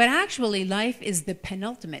Okay, on. but actually life is the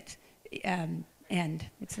penultimate end.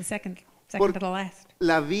 It's the second Por- to the last.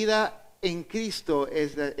 La vida en Cristo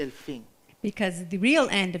es el fin. Because the real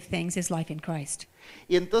end of things is life in Christ.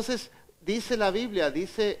 Y entonces dice la Biblia,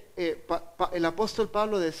 dice el apóstol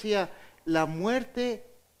Pablo decía, la muerte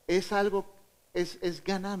es algo, es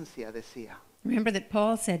ganancia, decía. Remember that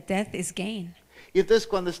Paul said death is gain. Y entonces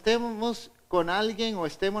cuando estemos con alguien o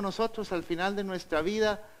estemos nosotros al final de nuestra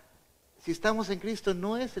vida, si estamos en Cristo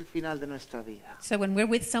no es el final de nuestra vida. So when we're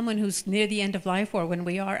with someone who's near the end of life, or when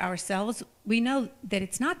we are ourselves, we know that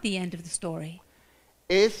it's not the end of the story.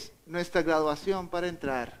 Es nuestra graduación para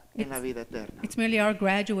entrar en la vida eterna. It's merely our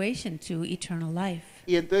graduation to eternal life.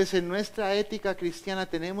 Y entonces en nuestra ética cristiana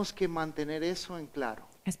tenemos que mantener eso en claro.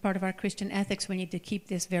 As part of our Christian ethics, we need to keep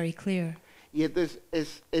this very clear. Y entonces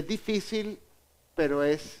es difícil, pero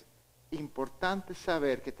es importante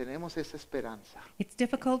saber que tenemos esa esperanza. It's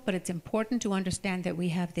difficult, but it's important to understand that we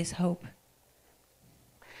have this hope.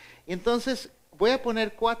 Y entonces voy a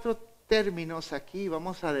poner 4 términos aquí,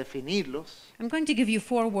 vamos a definirlos. I'm going to give you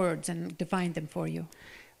 4 words and define them for you.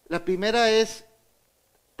 La primera es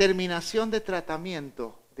terminación de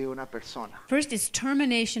tratamiento de una persona. First is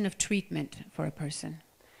termination of treatment for a person.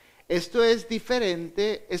 Esto es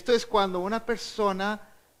diferente, esto es cuando una persona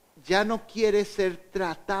ya no quiere ser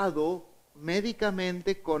tratado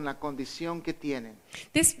médicamente con la condición que tienen.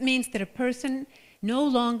 This means that a person no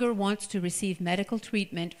longer wants to receive medical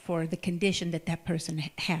treatment for the condition that that person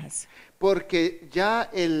has. Porque ya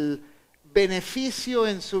el beneficio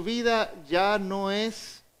en su vida ya no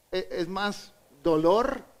es más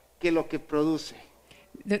dolor que lo que produce.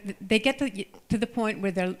 They get to the point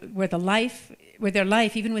where the life where their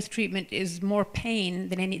life, even with treatment, is more pain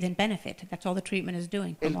than benefit. That's all the treatment is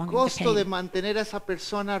doing, El prolonging the costo de pain. mantener a esa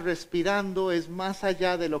persona respirando es más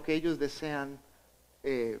allá de lo que ellos desean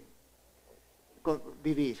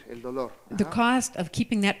vivir, el dolor. The Ajá. cost of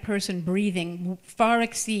keeping that person breathing far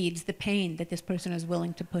exceeds the pain that this person is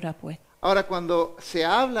willing to put up with. Ahora, cuando se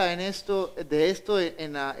habla de esto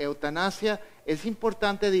en la eutanasia, es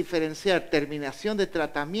importante diferenciar terminación de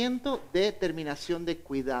tratamiento de terminación de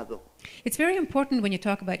cuidado. It's very important when you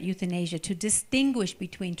talk about euthanasia to distinguish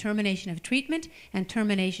between termination of treatment and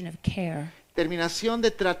termination of care. Terminación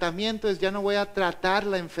de tratamiento es ya no voy a tratar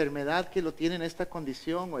la enfermedad que lo tiene en esta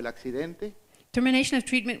condición o el accidente. Termination of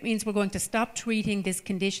treatment means we're going to stop treating this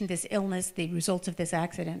condition, this illness, the results of this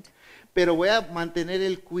accident. Pero voy a mantener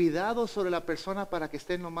el cuidado sobre la persona para que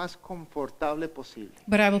esté lo más confortable posible.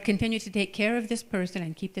 But I will continue to take care of this person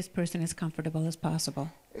and keep this person as comfortable as possible.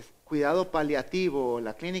 Cuidado paliativo,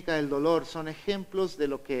 la clínica del dolor son ejemplos de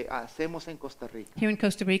lo que hacemos en Costa Rica. Here in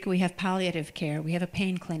Costa Rica, we have palliative care. We have a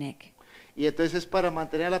pain clinic. Y entonces es para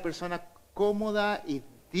mantener a la persona cómoda y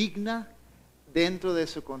digna dentro de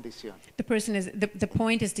su condición. The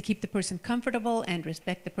point is to keep the person comfortable and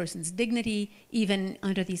respect the person's dignity even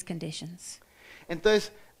under these conditions.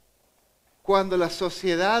 Entonces, cuando la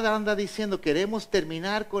sociedad anda diciendo queremos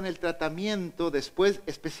terminar con el tratamiento después,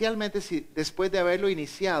 especialmente si después de haberlo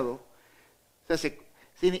iniciado, o sea, se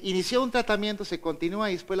inició un tratamiento, se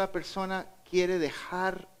continúa y después la persona quiere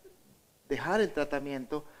dejar el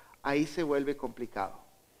tratamiento, ahí se vuelve complicado.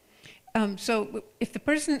 So if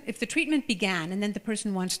the treatment began and then the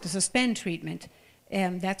person wants to suspend treatment,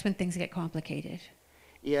 that's when things get complicated.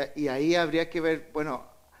 Y ahí habría que ver, bueno,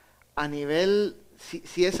 a nivel,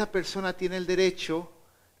 si esa persona tiene el derecho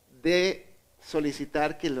de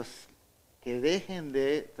solicitar que dejen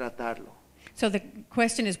de tratarlo. So the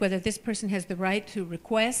question is whether this person has the right to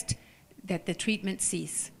request that the treatment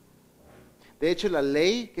cease. De hecho, la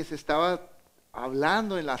ley que se estaba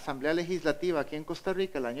hablando en la Asamblea Legislativa aquí en Costa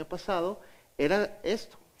Rica el año pasado era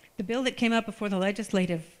esto. The bill that came up before the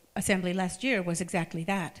Legislative Assembly last year was exactly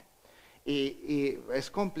that. Y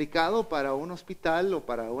es complicado para un hospital o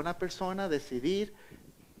para una persona decidir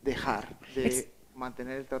dejar de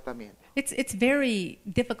mantener el tratamiento. It's very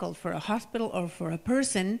difficult for a hospital or for a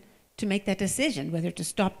person to make that decision whether to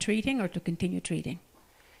stop treating or to continue treating.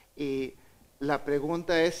 Y la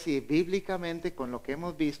pregunta es si bíblicamente con lo que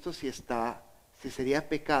hemos visto si sería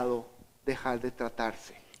pecado dejar de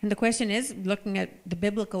tratarse. And the question is, looking at the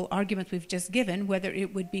biblical arguments we've just given, whether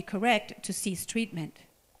it would be correct to cease treatment.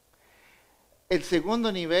 El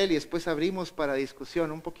segundo nivel, y después abrimos para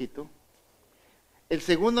discusión un poquito, el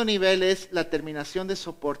segundo nivel es la terminación de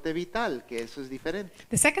soporte vital, que eso es diferente.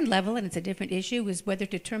 The second level, and it's a different issue, is whether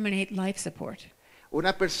to terminate life support.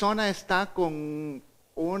 Una persona está con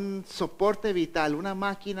un soporte vital, una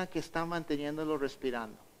máquina que está manteniéndolo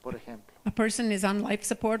respirando, por ejemplo. A person is on life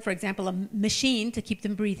support, for example, a machine to keep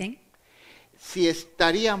them breathing. Si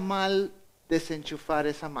estaría mal desenchufar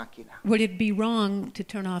esa máquina, Would it be wrong to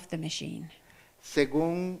turn off the machine,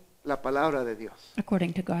 según la palabra de Dios,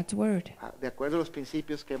 according to God's word de acuerdo a los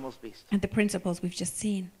principios que hemos visto. and the principles we've just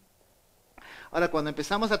seen? Ahora, cuando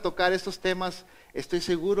empezamos a tocar estos temas, estoy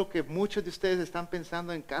seguro que muchos de ustedes están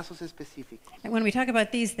pensando en casos específicos. And when we talk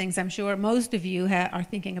about these things, I'm sure most of you are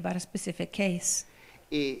thinking about a specific case.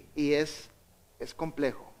 Y es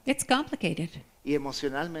complejo. It's complicated, Y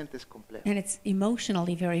emocionalmente es complejo. and it's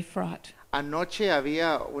emotionally very fraught. Anoche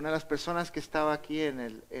había una de las personas que estaba aquí en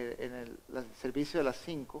el servicio de las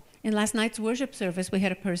 5. In last night's worship service, we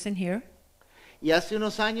had a person here. Y hace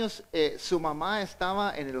unos años su mamá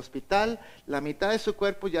estaba en el hospital, la mitad de su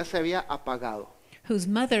cuerpo ya se había apagado. Whose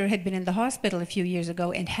mother had been in the hospital a few years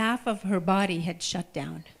ago, and half of her body had shut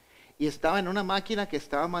down. Y estaba en una máquina que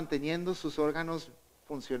estaba manteniendo sus órganos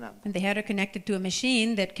funcionando. And they had her connected to a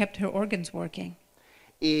machine that kept her organs working.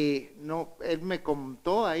 Y él me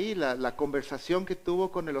contó ahí la conversación que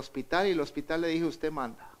tuvo con el hospital y el hospital le dijo, usted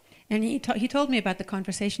manda. And he told me about the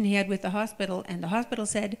conversation he had with the hospital, and the hospital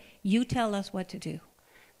said, "You tell us what to do."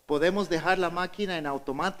 Podemos dejar la máquina en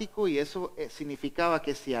automático y eso significaba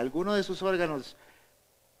que si alguno de sus órganos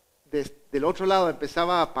del otro lado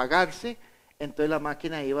empezaba a apagarse, entonces la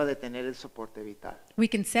máquina iba a detener el soporte vital. We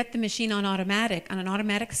can set the machine on an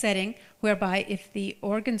automatic setting, whereby if the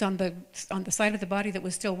organs on the side of the body that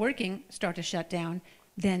was still working start to shut down,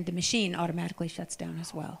 then the machine automatically shuts down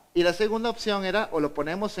as well. Y la segunda opción era o lo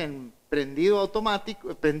ponemos en prendido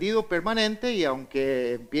automático, prendido permanente y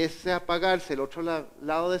aunque empiece a apagarse el otro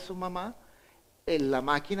lado de su mamá, la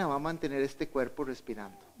máquina va a mantener este cuerpo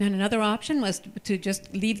respirando. And another option was to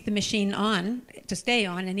just leave the machine on, to stay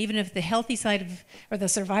on, and even if the healthy side of, or the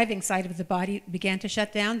surviving side of the body began to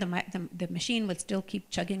shut down, the machine would still keep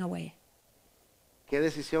chugging away. ¿Qué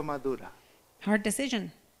decisión más dura? Hard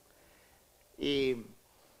decision.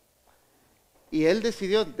 Y él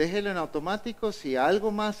decidió, déjelo en automático, si algo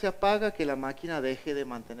más se apaga, que la máquina deje de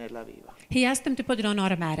mantenerla viva. He asked them to put it on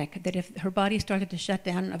automatic, that if her body started to shut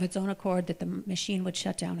down of its own accord, that the machine would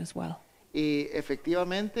shut down as well. Y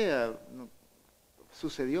efectivamente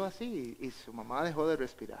sucedió así y su mamá dejó de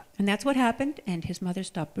respirar. And that's what happened, and his mother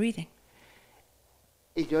stopped breathing.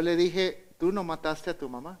 Y yo le dije, tú no mataste a tu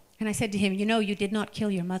mamá. And I said to him, you know, you did not kill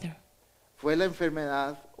your mother. Fue la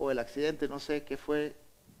enfermedad o el accidente, no sé qué fue,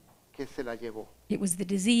 que se la llevó. It was the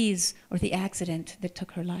disease or the accident that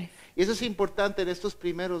took her life. Y eso es importante en estos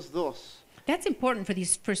primeros dos. That's important for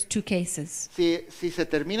these first two cases. Si se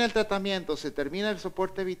termina el tratamiento, se termina el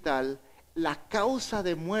soporte vital, la causa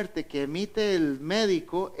de muerte que emite el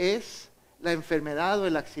médico es la enfermedad o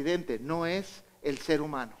el accidente, no es el ser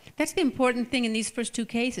humano. That's the important thing in these first two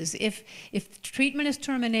cases. If treatment is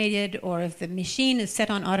terminated or if the machine is set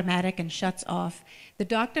on automatic and shuts off, the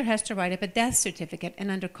doctor has to write up a death certificate, and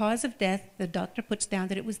under cause of death, the doctor puts down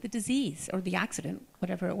that it was the disease or the accident,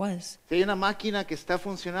 whatever it was. Si hay una máquina que está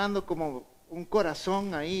funcionando como un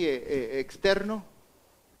corazón ahí externo,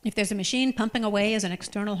 If there's a machine pumping away as an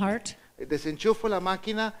external heart, desenchufo la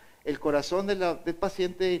máquina, el corazón del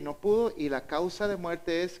paciente no pudo y la causa de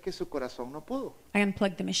muerte es que su corazón no pudo. I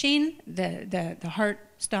unplugged the machine, the heart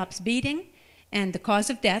stops beating, and the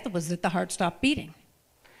cause of death was that the heart stopped beating.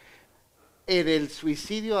 En el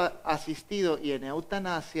suicidio asistido y en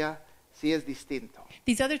eutanasia sí es distinto.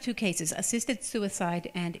 These other two cases, assisted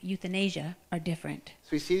suicide and euthanasia, are different.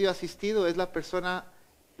 Suicidio asistido es la persona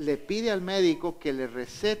le pide al médico que le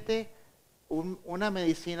recete una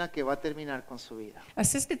medicina que va a terminar con su vida.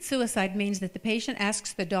 Assisted suicide means that the patient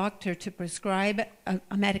asks the doctor to prescribe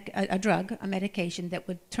a drug, a medication that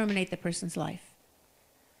would terminate the person's life.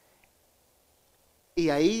 Y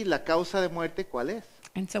ahí la causa de muerte, ¿cuál es?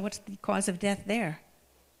 And so what's the cause of death there?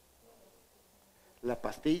 La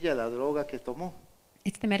pastilla, la droga que tomó.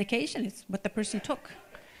 It's the medication, it's what the person took.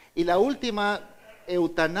 Y la última,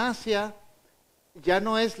 eutanasia, ya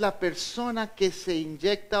no es la persona que se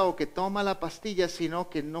inyecta o que toma la pastilla, sino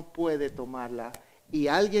que no puede tomarla y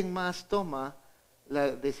alguien más toma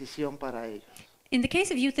la decisión para ellos. In the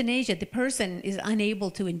case of euthanasia, the person is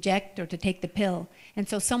unable to inject or to take the pill, and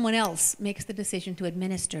so someone else makes the decision to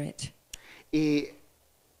administer it. Y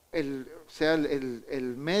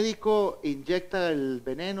el médico inyecta el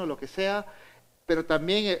veneno, lo que sea, pero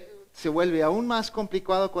también se vuelve aún más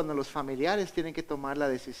complicado cuando los familiares tienen que tomar la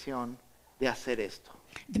decisión de hacer esto.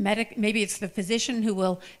 Maybe it's the physician who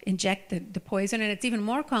will inject the poison, and it's even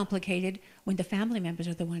more complicated when the family members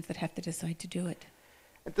are the ones that have to decide to do it.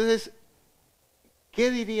 Entonces,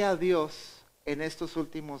 ¿qué diría Dios en estos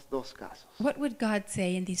últimos dos casos? What would God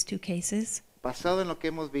say in these two cases, Basado en lo que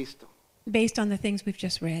hemos visto based on the things we've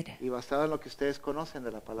just read, y basado en lo que ustedes conocen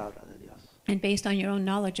de la palabra de Dios. and based on your own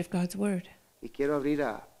knowledge of God's Word? Y quiero abrir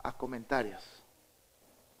a comentarios.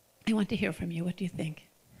 I want to hear from you. What do you think?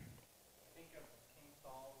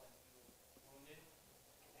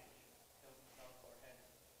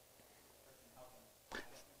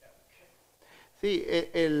 Sí,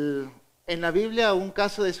 en la Biblia un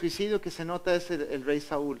caso de suicidio que se nota es el rey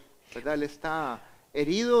Saúl, ¿verdad? Él está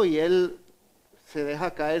herido y él se deja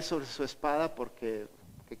caer sobre su espada porque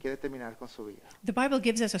quiere terminar con su vida. The Bible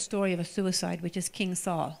gives us a story of a suicide, which is King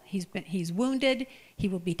Saul. He's wounded, he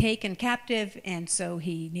will be taken captive, and so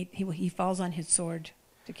he falls on his sword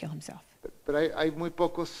to kill himself. Pero hay muy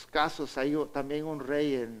pocos casos, hay también un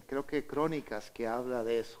rey creo que Crónicas que habla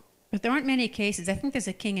de eso. But there aren't many cases. I think there's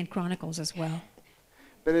a king in Chronicles as well.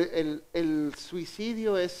 Pero el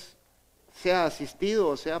suicidio sea asistido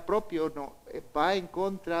o sea propio, no, va en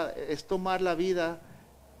contra, es tomar la vida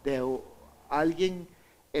de alguien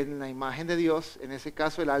en la imagen de Dios. En ese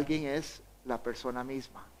caso el alguien es la persona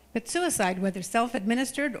misma. But suicide, whether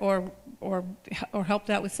self-administered or helped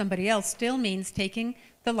out with somebody else, still means taking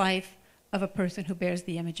the life of a person who bears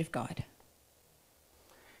the image of God.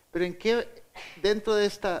 Pero dentro de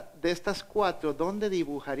estas cuatro, ¿dónde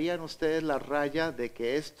dibujarían ustedes la raya de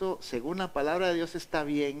que esto, según la palabra de Dios, está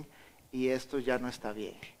bien y esto ya no está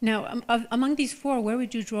bien? Now, among these four, where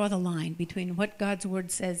would you draw the line between what God's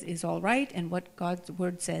Word says is all right and what God's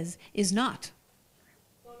Word says is not?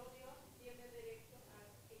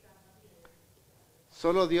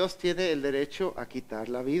 Solo Dios tiene el derecho a quitar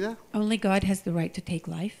la vida. Only God has the right to take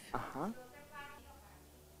life. Ajá.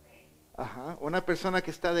 Ajá. Una persona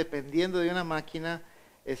que está dependiendo de una máquina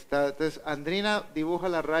está. Entonces, Andrina dibuja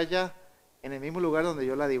la raya en el mismo lugar donde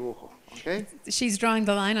yo la dibujo. ¿Okay? She's drawing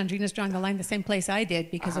the line, Andrina's drawing the line the same place I did,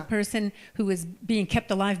 because a person who is being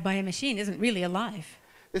kept alive by a machine isn't really alive.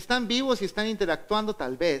 Están vivos y están interactuando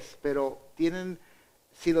tal vez, pero tienen,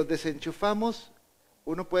 si los desenchufamos,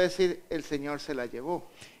 uno puede decir, el Señor se la llevó.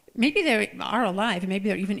 Maybe they are alive, maybe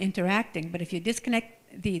they're even interacting, but if you disconnect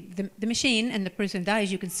the machine and the person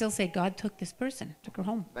dies, you can still say, God took this person, took her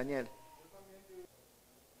home. Daniel.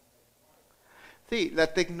 Sí, la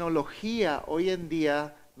tecnología hoy en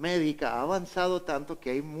día médica ha avanzado tanto que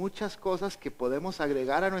hay muchas cosas que podemos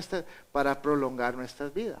agregar a para prolongar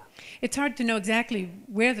nuestras vidas. It's hard to know exactly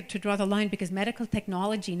where to draw the line, because medical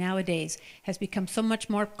technology nowadays has become so much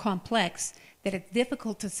more complex that it's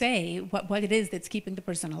difficult to say what it is that's keeping the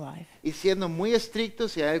person alive. Y siendo muy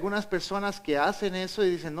estrictos, y hay algunas personas que hacen eso y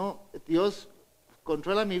dicen, no, Dios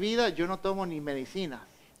controla mi vida, yo no tomo ni medicina.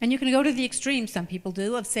 And you can go to the extreme, some people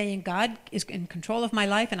do, of saying God is in control of my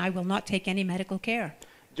life and I will not take any medical care.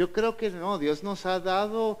 Yo creo que no, Dios nos ha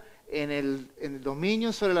dado en el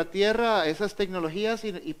dominio sobre la tierra esas tecnologías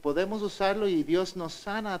y podemos usarlo, y Dios nos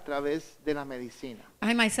sana a través de la medicina.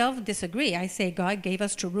 I myself disagree. I say God gave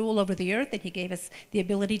us to rule over the earth, and He gave us the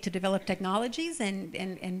ability to develop technologies,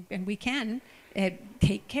 and we can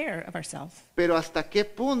take care of ourselves. Pero ¿hasta qué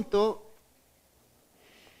punto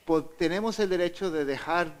tenemos el derecho de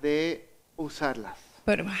dejar de usarlas?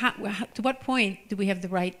 But to what point do we have the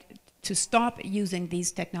right to stop using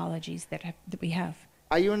these technologies that we have?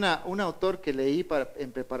 Hay un autor que leí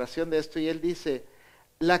en preparación de esto, y él dice,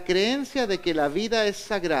 la creencia de que la vida es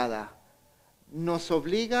sagrada nos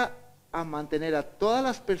obliga a mantener a todas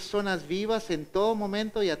las personas vivas en todo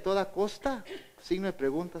momento y a toda costa. Signo de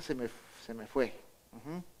pregunta, se me fue.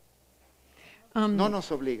 No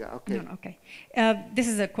nos obliga. Okay. No, okay. This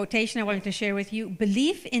is a quotation I wanted to share with you.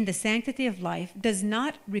 Belief in the sanctity of life does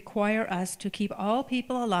not require us to keep all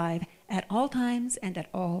people alive at all times and at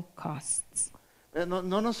all costs. No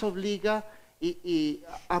nos obliga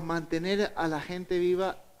a mantener a la gente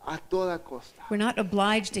viva a toda costa. We're not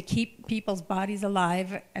obliged to keep people's bodies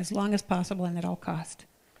alive as long as possible and at all cost.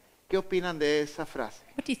 ¿Qué opinan de esa frase?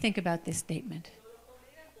 What do you think about this statement?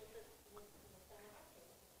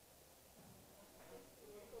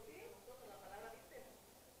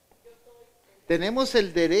 Tenemos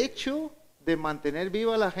el derecho de mantener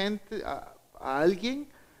viva a la gente, a alguien,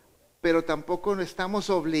 pero tampoco estamos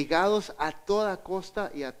obligados a toda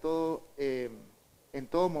costa y a todo, en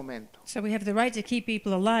todo momento. So we have the right to keep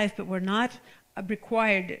people alive, but we're not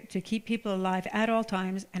required to keep people alive at all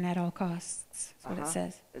times and at all costs. That's what it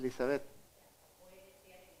says. Elizabeth.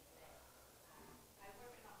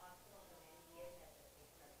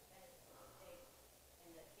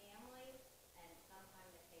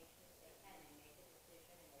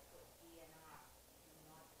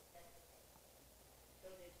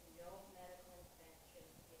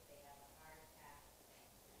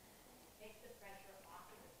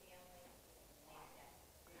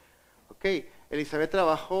 Ok, Elizabeth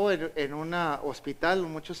trabajó en un hospital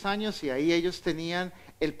muchos años, y ahí ellos tenían,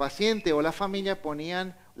 el paciente o la familia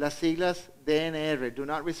ponían las siglas DNR, Do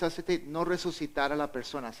Not Resuscitate, no resucitar a la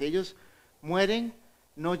persona. Si ellos mueren,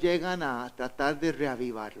 no llegan a tratar de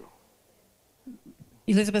reavivarlo.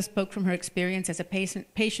 Elizabeth spoke from her experience as a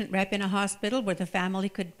patient rep in a hospital, where the family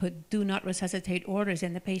could put do not resuscitate orders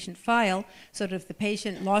in the patient file, so that if the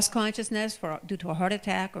patient lost consciousness due to a heart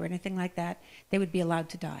attack or anything like that, they would be allowed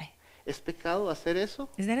to die. ¿Es pecado hacer eso?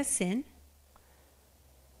 Is that a sin?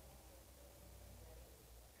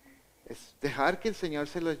 Es dejar que el Señor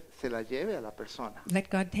se la lleve a la persona, Let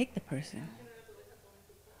God take the person,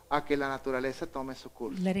 a que la naturaleza tome su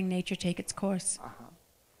curso. letting nature take its course. Ajá.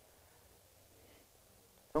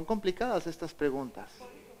 Son complicadas estas preguntas.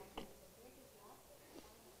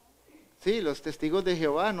 Sí, los testigos de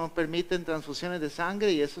Jehová no permiten transfusiones de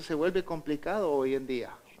sangre, y eso se vuelve complicado hoy en día,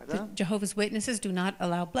 The ¿verdad? Jehovah's Witnesses do not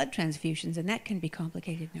allow blood transfusions, and that can be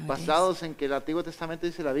complicated nowadays. Basados en que el Antiguo Testamento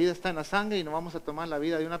dice la vida está en la sangre, y no vamos a tomar la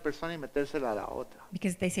vida de una persona y metérsela a la otra.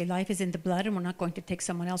 Because they say life is in the blood, and we're not going to take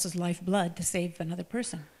someone else's life blood to save another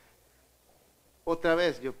person. Otra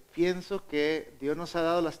vez, yo pienso que Dios nos ha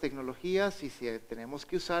dado las tecnologías, y si tenemos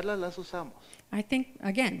que usarlas, las usamos. I think,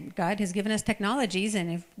 again, God has given us technologies,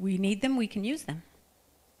 and if we need them, we can use them.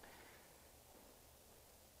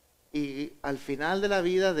 Y al final de la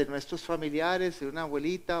vida de nuestros familiares, de una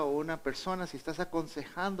abuelita o una persona, si estás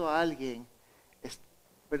aconsejando a alguien,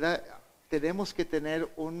 ¿verdad? Tenemos que tener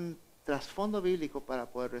un trasfondo bíblico para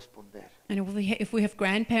poder responder. And if we have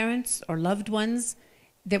grandparents or loved ones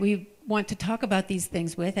that we want to talk about these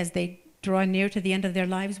things with as they draw near to the end of their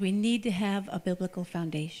lives, we need to have a biblical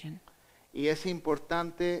foundation. Y es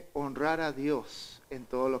importante honrar a Dios en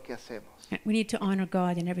todo lo que hacemos. We need to honor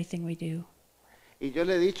God in everything we do. Y yo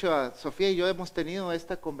le he dicho a Sofía y yo hemos tenido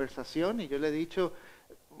esta conversación y yo le he dicho,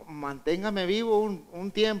 manténgame vivo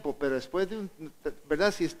un tiempo, pero después de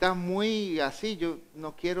 ¿verdad? Si está muy así, yo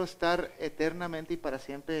no quiero estar eternamente y para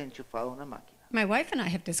siempre enchufado a una máquina. My wife and I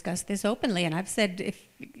have discussed this openly, and I've said,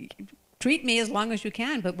 treat me as long as you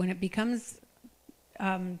can, but when it becomes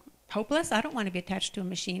hopeless, I don't want to be attached to a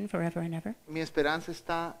machine forever and ever. Mi esperanza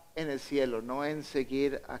está en el cielo, no en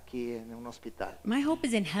seguir aquí en un hospital. My hope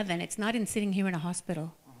is in heaven. It's not in sitting here in a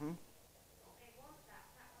hospital.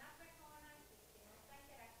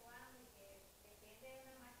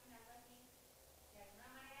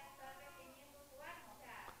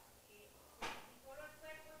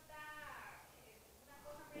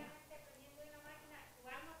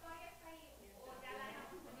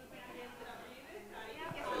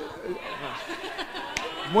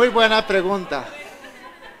 Muy buena pregunta.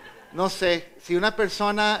 No sé, si una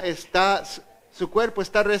persona está, su cuerpo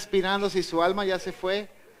está respirando, si su alma ya se fue,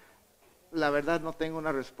 la verdad no tengo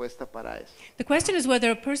una respuesta para eso. The question is whether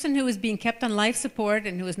a person who is being kept on life support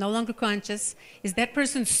and who is no longer conscious, is that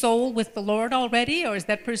person's soul with the Lord already, or is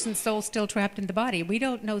that person's soul still trapped in the body? We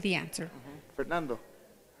don't know the answer. Fernando.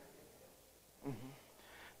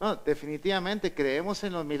 No, definitivamente creemos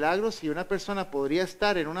en los milagros y una persona podría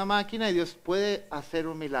estar en una máquina y Dios puede hacer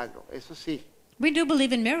un milagro, eso sí. We do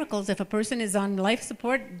believe in miracles. If a person is on life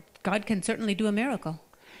support, God can certainly do a miracle.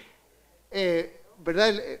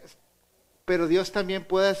 ¿Verdad? Pero Dios también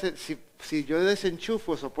puede hacer, si yo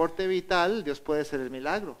desenchufo soporte vital, Dios puede hacer el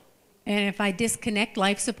milagro. And if I disconnect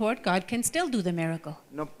life support, God can still do the miracle.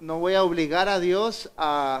 No voy a obligar a Dios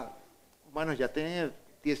a, bueno, ya tiene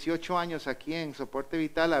 18 años aquí en soporte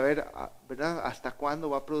vital, a ver, ¿verdad? ¿Hasta cuándo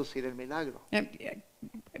va a producir el milagro?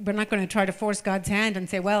 We're not going to try to force God's hand and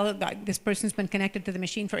say, well, this person's been connected to the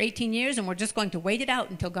machine for 18 years and we're just going to wait it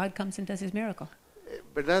out until God comes and does his miracle.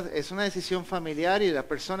 ¿Verdad? Es una decisión familiar y la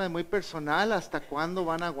persona es muy personal. ¿Hasta cuándo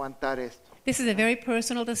van a aguantar esto? This is a very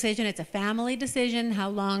personal decision. It's a family decision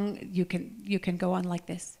how long you can go on like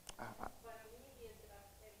this.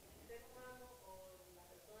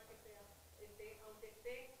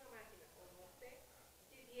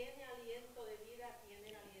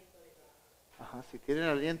 Si tiene el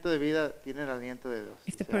aliento de vida, tiene el aliento de Dios.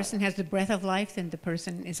 If the person has the breath of life, then the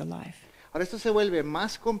person is alive. Ahora esto se vuelve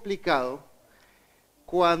más complicado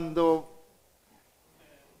cuando,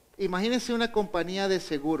 imagínense una compañía de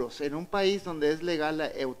seguros en un país donde es legal la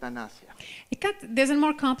eutanasia. There's a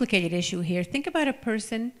more complicated issue here. Think about a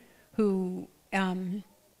person who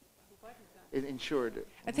Insured.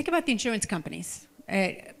 Think about the insurance companies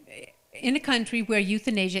in a country where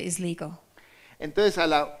euthanasia is legal. Entonces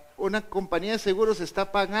una compañía de seguros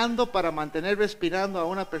está pagando para mantener respirando a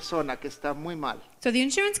una persona que está muy mal. So the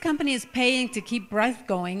insurance company is paying to keep breath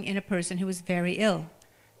going in a person who is very ill.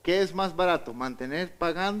 ¿Qué es más barato, mantener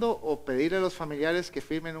pagando o pedirle a los familiares que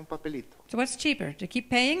firmen un papelito? So what's cheaper, to keep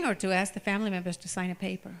paying or to ask the family members to sign a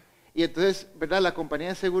paper? Y entonces, ¿verdad? La compañía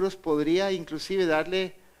de seguros podría inclusive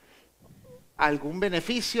darle algún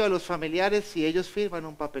beneficio a los familiares si ellos firman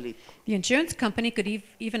un papelito. The insurance company could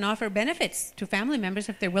even offer benefits to family members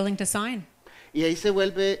if they're willing to sign. Y ahí se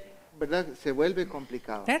vuelve, ¿verdad? Se vuelve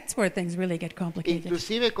complicado. That's where things really get complicated.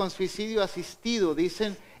 Inclusive con suicidio asistido,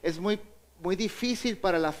 dicen, es muy difícil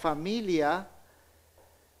para la familia.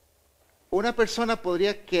 Una persona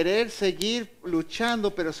podría querer seguir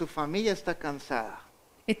luchando, pero su familia está cansada.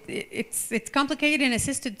 It's complicated in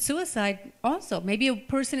assisted suicide also. Maybe a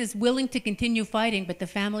person is willing to continue fighting, but the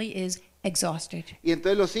family is exhausted. Y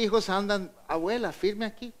entonces los hijos andan, abuela, firme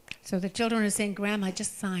aquí. So the children are saying, Grandma,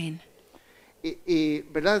 just sign. Y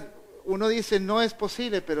 ¿verdad? Uno dice, no es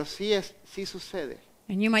posible, pero sí sucede.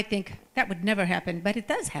 And you might think, that would never happen, but it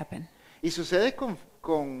does happen. Y sucede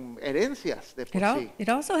con herencias de por sí. It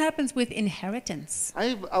also happens with inheritance.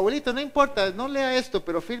 Ay, abuelito, no importa, no lea esto,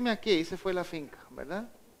 pero firme aquí, y se fue la finca, ¿verdad?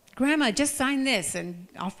 Grandma, just sign this, and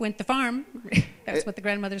off went the farm. That's what the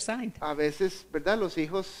grandmother signed. A veces, ¿verdad? Los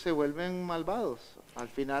hijos se vuelven malvados al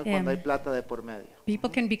final cuando hay plata de por medio.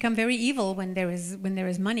 People can become very evil when there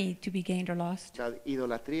is money to be gained or lost. La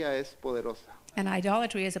idolatría es poderosa. And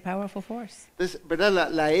idolatry is a powerful force. Entonces, ¿verdad?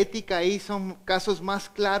 La ética ahí son casos más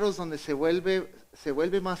claros donde se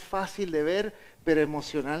vuelve más fácil de ver, pero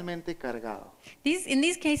emocionalmente cargado. In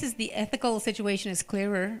these cases, the ethical situation is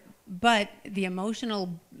clearer, but the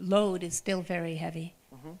emotional load is still very heavy.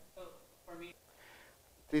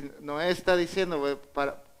 Noé está diciendo,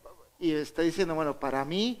 bueno, para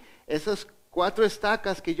mí, esas 4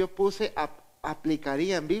 estacas que yo puse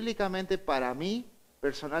aplicarían bíblicamente para mí,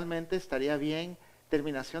 personalmente, estaría bien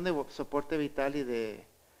terminación de soporte vital y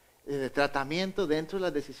de tratamiento dentro de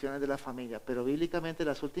las decisiones de la familia, pero bíblicamente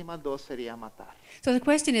las últimas dos sería matar. So the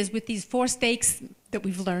question is, with these 4 stakes that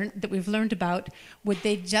we've learned about, would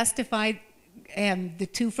they justify the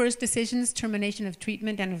 2 first decisions, termination of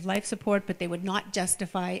treatment and of life support, but they would not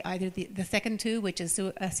justify either the second 2, which is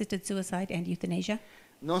assisted suicide and euthanasia?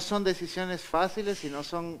 No son decisiones fáciles y no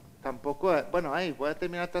son tampoco, bueno, voy a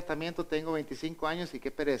terminar tratamiento, tengo 25 años y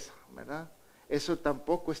qué pereza, ¿verdad? Eso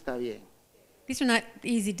tampoco está bien. These are not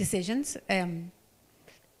easy decisions.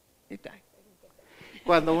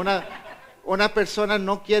 Cuando una persona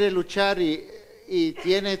no quiere luchar y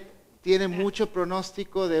tiene mucho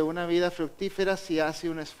pronóstico de una vida fructífera si hace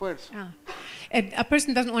un esfuerzo. A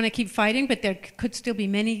person doesn't want to keep fighting, but there could still be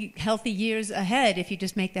many healthy years ahead if you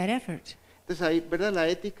just make that effort. Entonces ahí, ¿verdad? La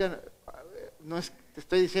ética, no es, te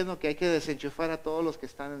estoy diciendo que hay que desenchufar a todos los que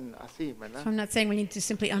están así, ¿verdad? So I'm not saying we need to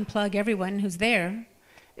simply unplug everyone who's there.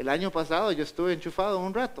 El año pasado yo estuve enchufado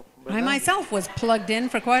un rato, ¿verdad? I myself was plugged in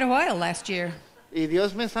for quite a while last year. Y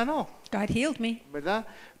Dios me sanó, God healed me. ¿verdad?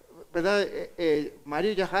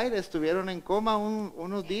 Mario y Yajaira estuvieron en coma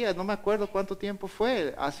unos días, no me acuerdo cuánto tiempo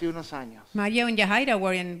fue, hace unos años. Mario and Yahaira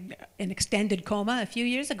were in an extended coma a few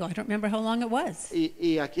years ago. I don't remember how long it was.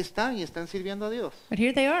 Y aquí están y están sirviendo a Dios. But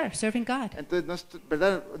here they are, serving God. Entonces,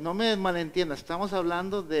 ¿verdad? No me malentiendas, estamos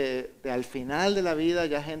hablando de al final de la vida,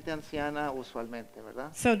 ya gente anciana usualmente,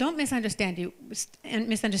 ¿verdad? So don't misunderstand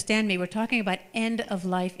me. We're talking about end of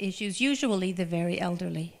life issues, usually the very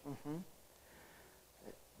elderly.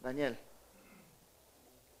 Daniel.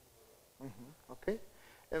 Okay.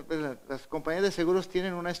 Las compañías de seguros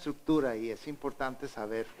tienen una estructura y es importante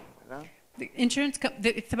saber, ¿verdad?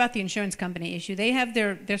 It's about the insurance company issue. They have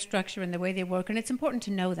their structure and the way they work, and it's important to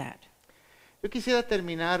know that. Yo quisiera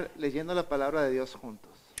terminar leyendo la palabra de Dios juntos.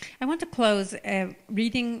 I want to close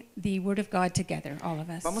reading the Word of God together, all of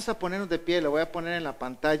us. Vamos a ponernos de pie, lo voy a poner en la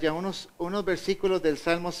pantalla, unos versículos del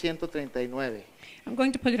Salmo 139. I'm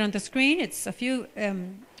going to put it on the screen. It's a few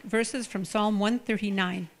verses from Psalm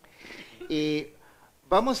 139. Y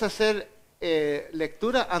vamos a hacer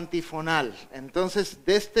lectura antifonal. Entonces,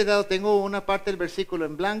 de este lado tengo una parte del versículo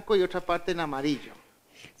en blanco y otra parte en amarillo.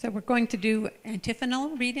 So we're going to do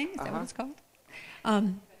antiphonal reading. Is that what it's called?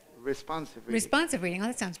 Responsive reading. Responsive reading. Oh,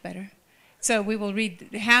 that sounds better. So we will read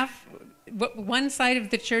one side of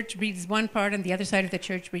the church reads one part and the other side of the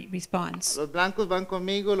church responds. Los blancos van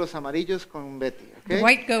conmigo, los amarillos con Betty. The Okay?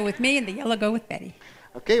 white go with me and the yellow go with Betty.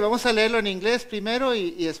 Okay, vamos a leerlo en inglés primero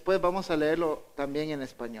y después vamos a leerlo también en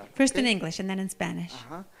español. First Okay? in English and then in Spanish.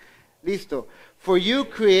 Ajá. Listo. For you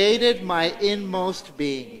created my inmost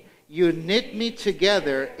being. You knit me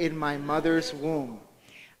together in my mother's womb.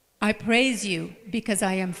 I praise you because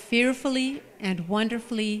I am fearfully and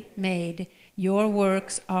wonderfully made. Your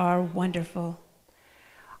works are wonderful.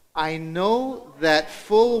 I know that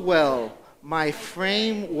full well my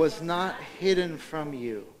frame was not hidden from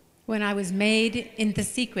you. When I was made in the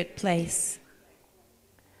secret place,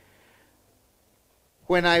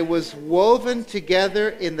 When I was woven together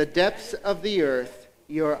in the depths of the earth,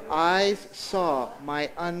 your eyes saw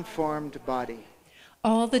my unformed body.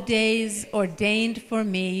 all the days ordained for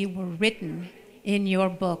me were written in your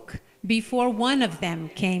book before one of them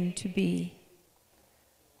came to be.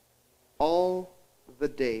 All the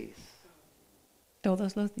days.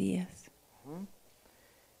 Todos los días.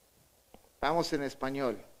 Vamos en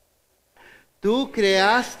español. Tú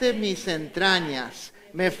creaste mis entrañas,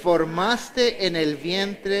 me formaste en el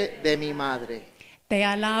vientre de mi madre. Te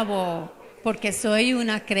alabo porque soy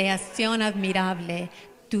una creación admirable.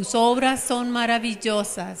 Tus obras son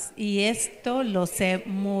maravillosas y esto lo sé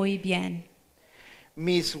muy bien.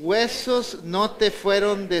 Mis huesos no te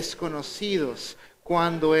fueron desconocidos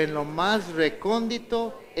cuando en lo más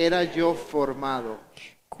recóndito era yo formado.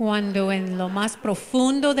 Cuando en lo más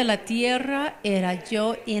profundo de la tierra era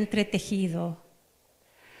yo entretejido.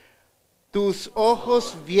 Tus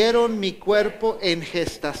ojos vieron mi cuerpo en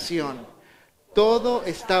gestación. Todo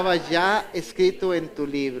estaba ya escrito en tu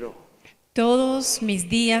libro. Todos mis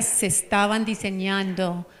días se estaban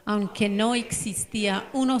diseñando, aunque no existía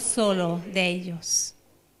uno solo de ellos.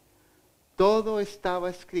 Todo estaba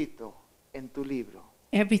escrito en tu libro.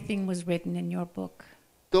 Everything was written in your book.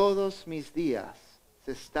 Todos mis días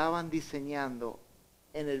se estaban diseñando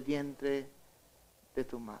en el vientre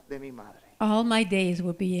de mi madre. All my days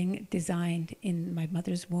were being designed in my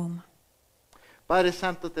mother's womb. Padre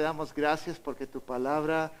Santo, te damos gracias porque tu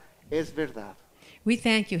palabra es verdad. We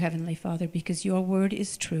thank you, Heavenly Father, because your word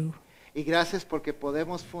is true. Y gracias porque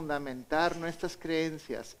podemos fundamentar nuestras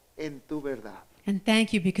creencias en tu verdad. And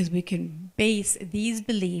thank you because we can base these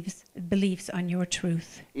beliefs on your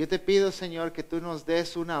truth. Yo te pido, Señor, que tú nos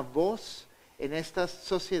des una voz en esta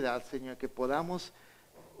sociedad, Señor, que podamos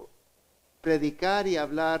predicar y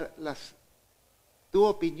hablar tu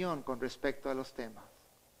opinión con respecto a los temas.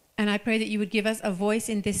 And I pray that you would give us a voice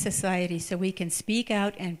in this society so we can speak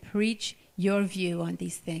out and preach your view on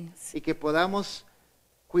these things. Y que podamos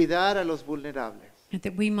cuidar a los vulnerables. And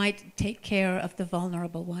that we might take care of the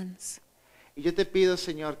vulnerable ones. Y yo te pido,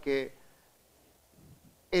 Señor, que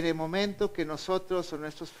en el momento que nosotros o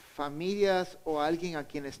nuestras familias o alguien a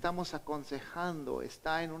quien estamos aconsejando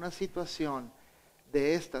está en una situación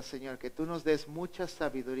de esta, Señor, que tú nos des mucha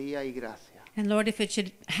sabiduría y gracia. And Lord, if it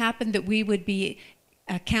should happen that we would be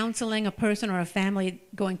counseling a person or a family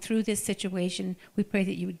going through this situation, we pray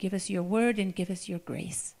that you would give us your word and give us your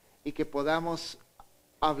grace. Y que podamos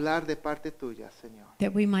hablar de parte tuya, Señor.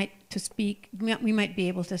 That we might be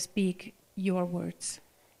able to speak your words.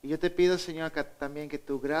 Y yo te pido, Señor, que también que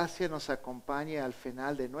tu gracia nos acompañe al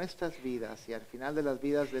final de nuestras vidas y al final de las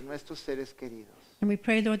vidas de nuestros seres queridos. And we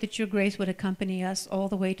pray, Lord, that your grace would accompany us all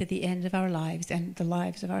the way to the end of our lives and the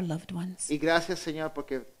lives of our loved ones. Y gracias, Señor,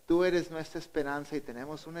 porque tú eres nuestra esperanza y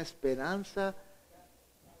tenemos una esperanza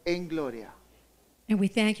en gloria. And we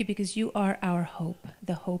thank you because you are our hope,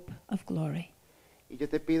 the hope of glory. Y yo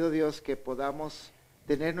te pido, Dios, que podamos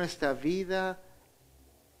tener nuestra vida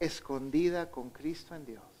escondida con Cristo en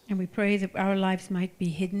Dios. And we pray that our lives might be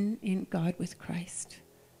hidden in God with Christ.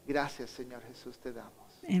 Gracias, Señor Jesús, te damos.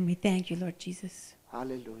 And we thank you, Lord Jesus.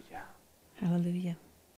 Aleluya. Hallelujah.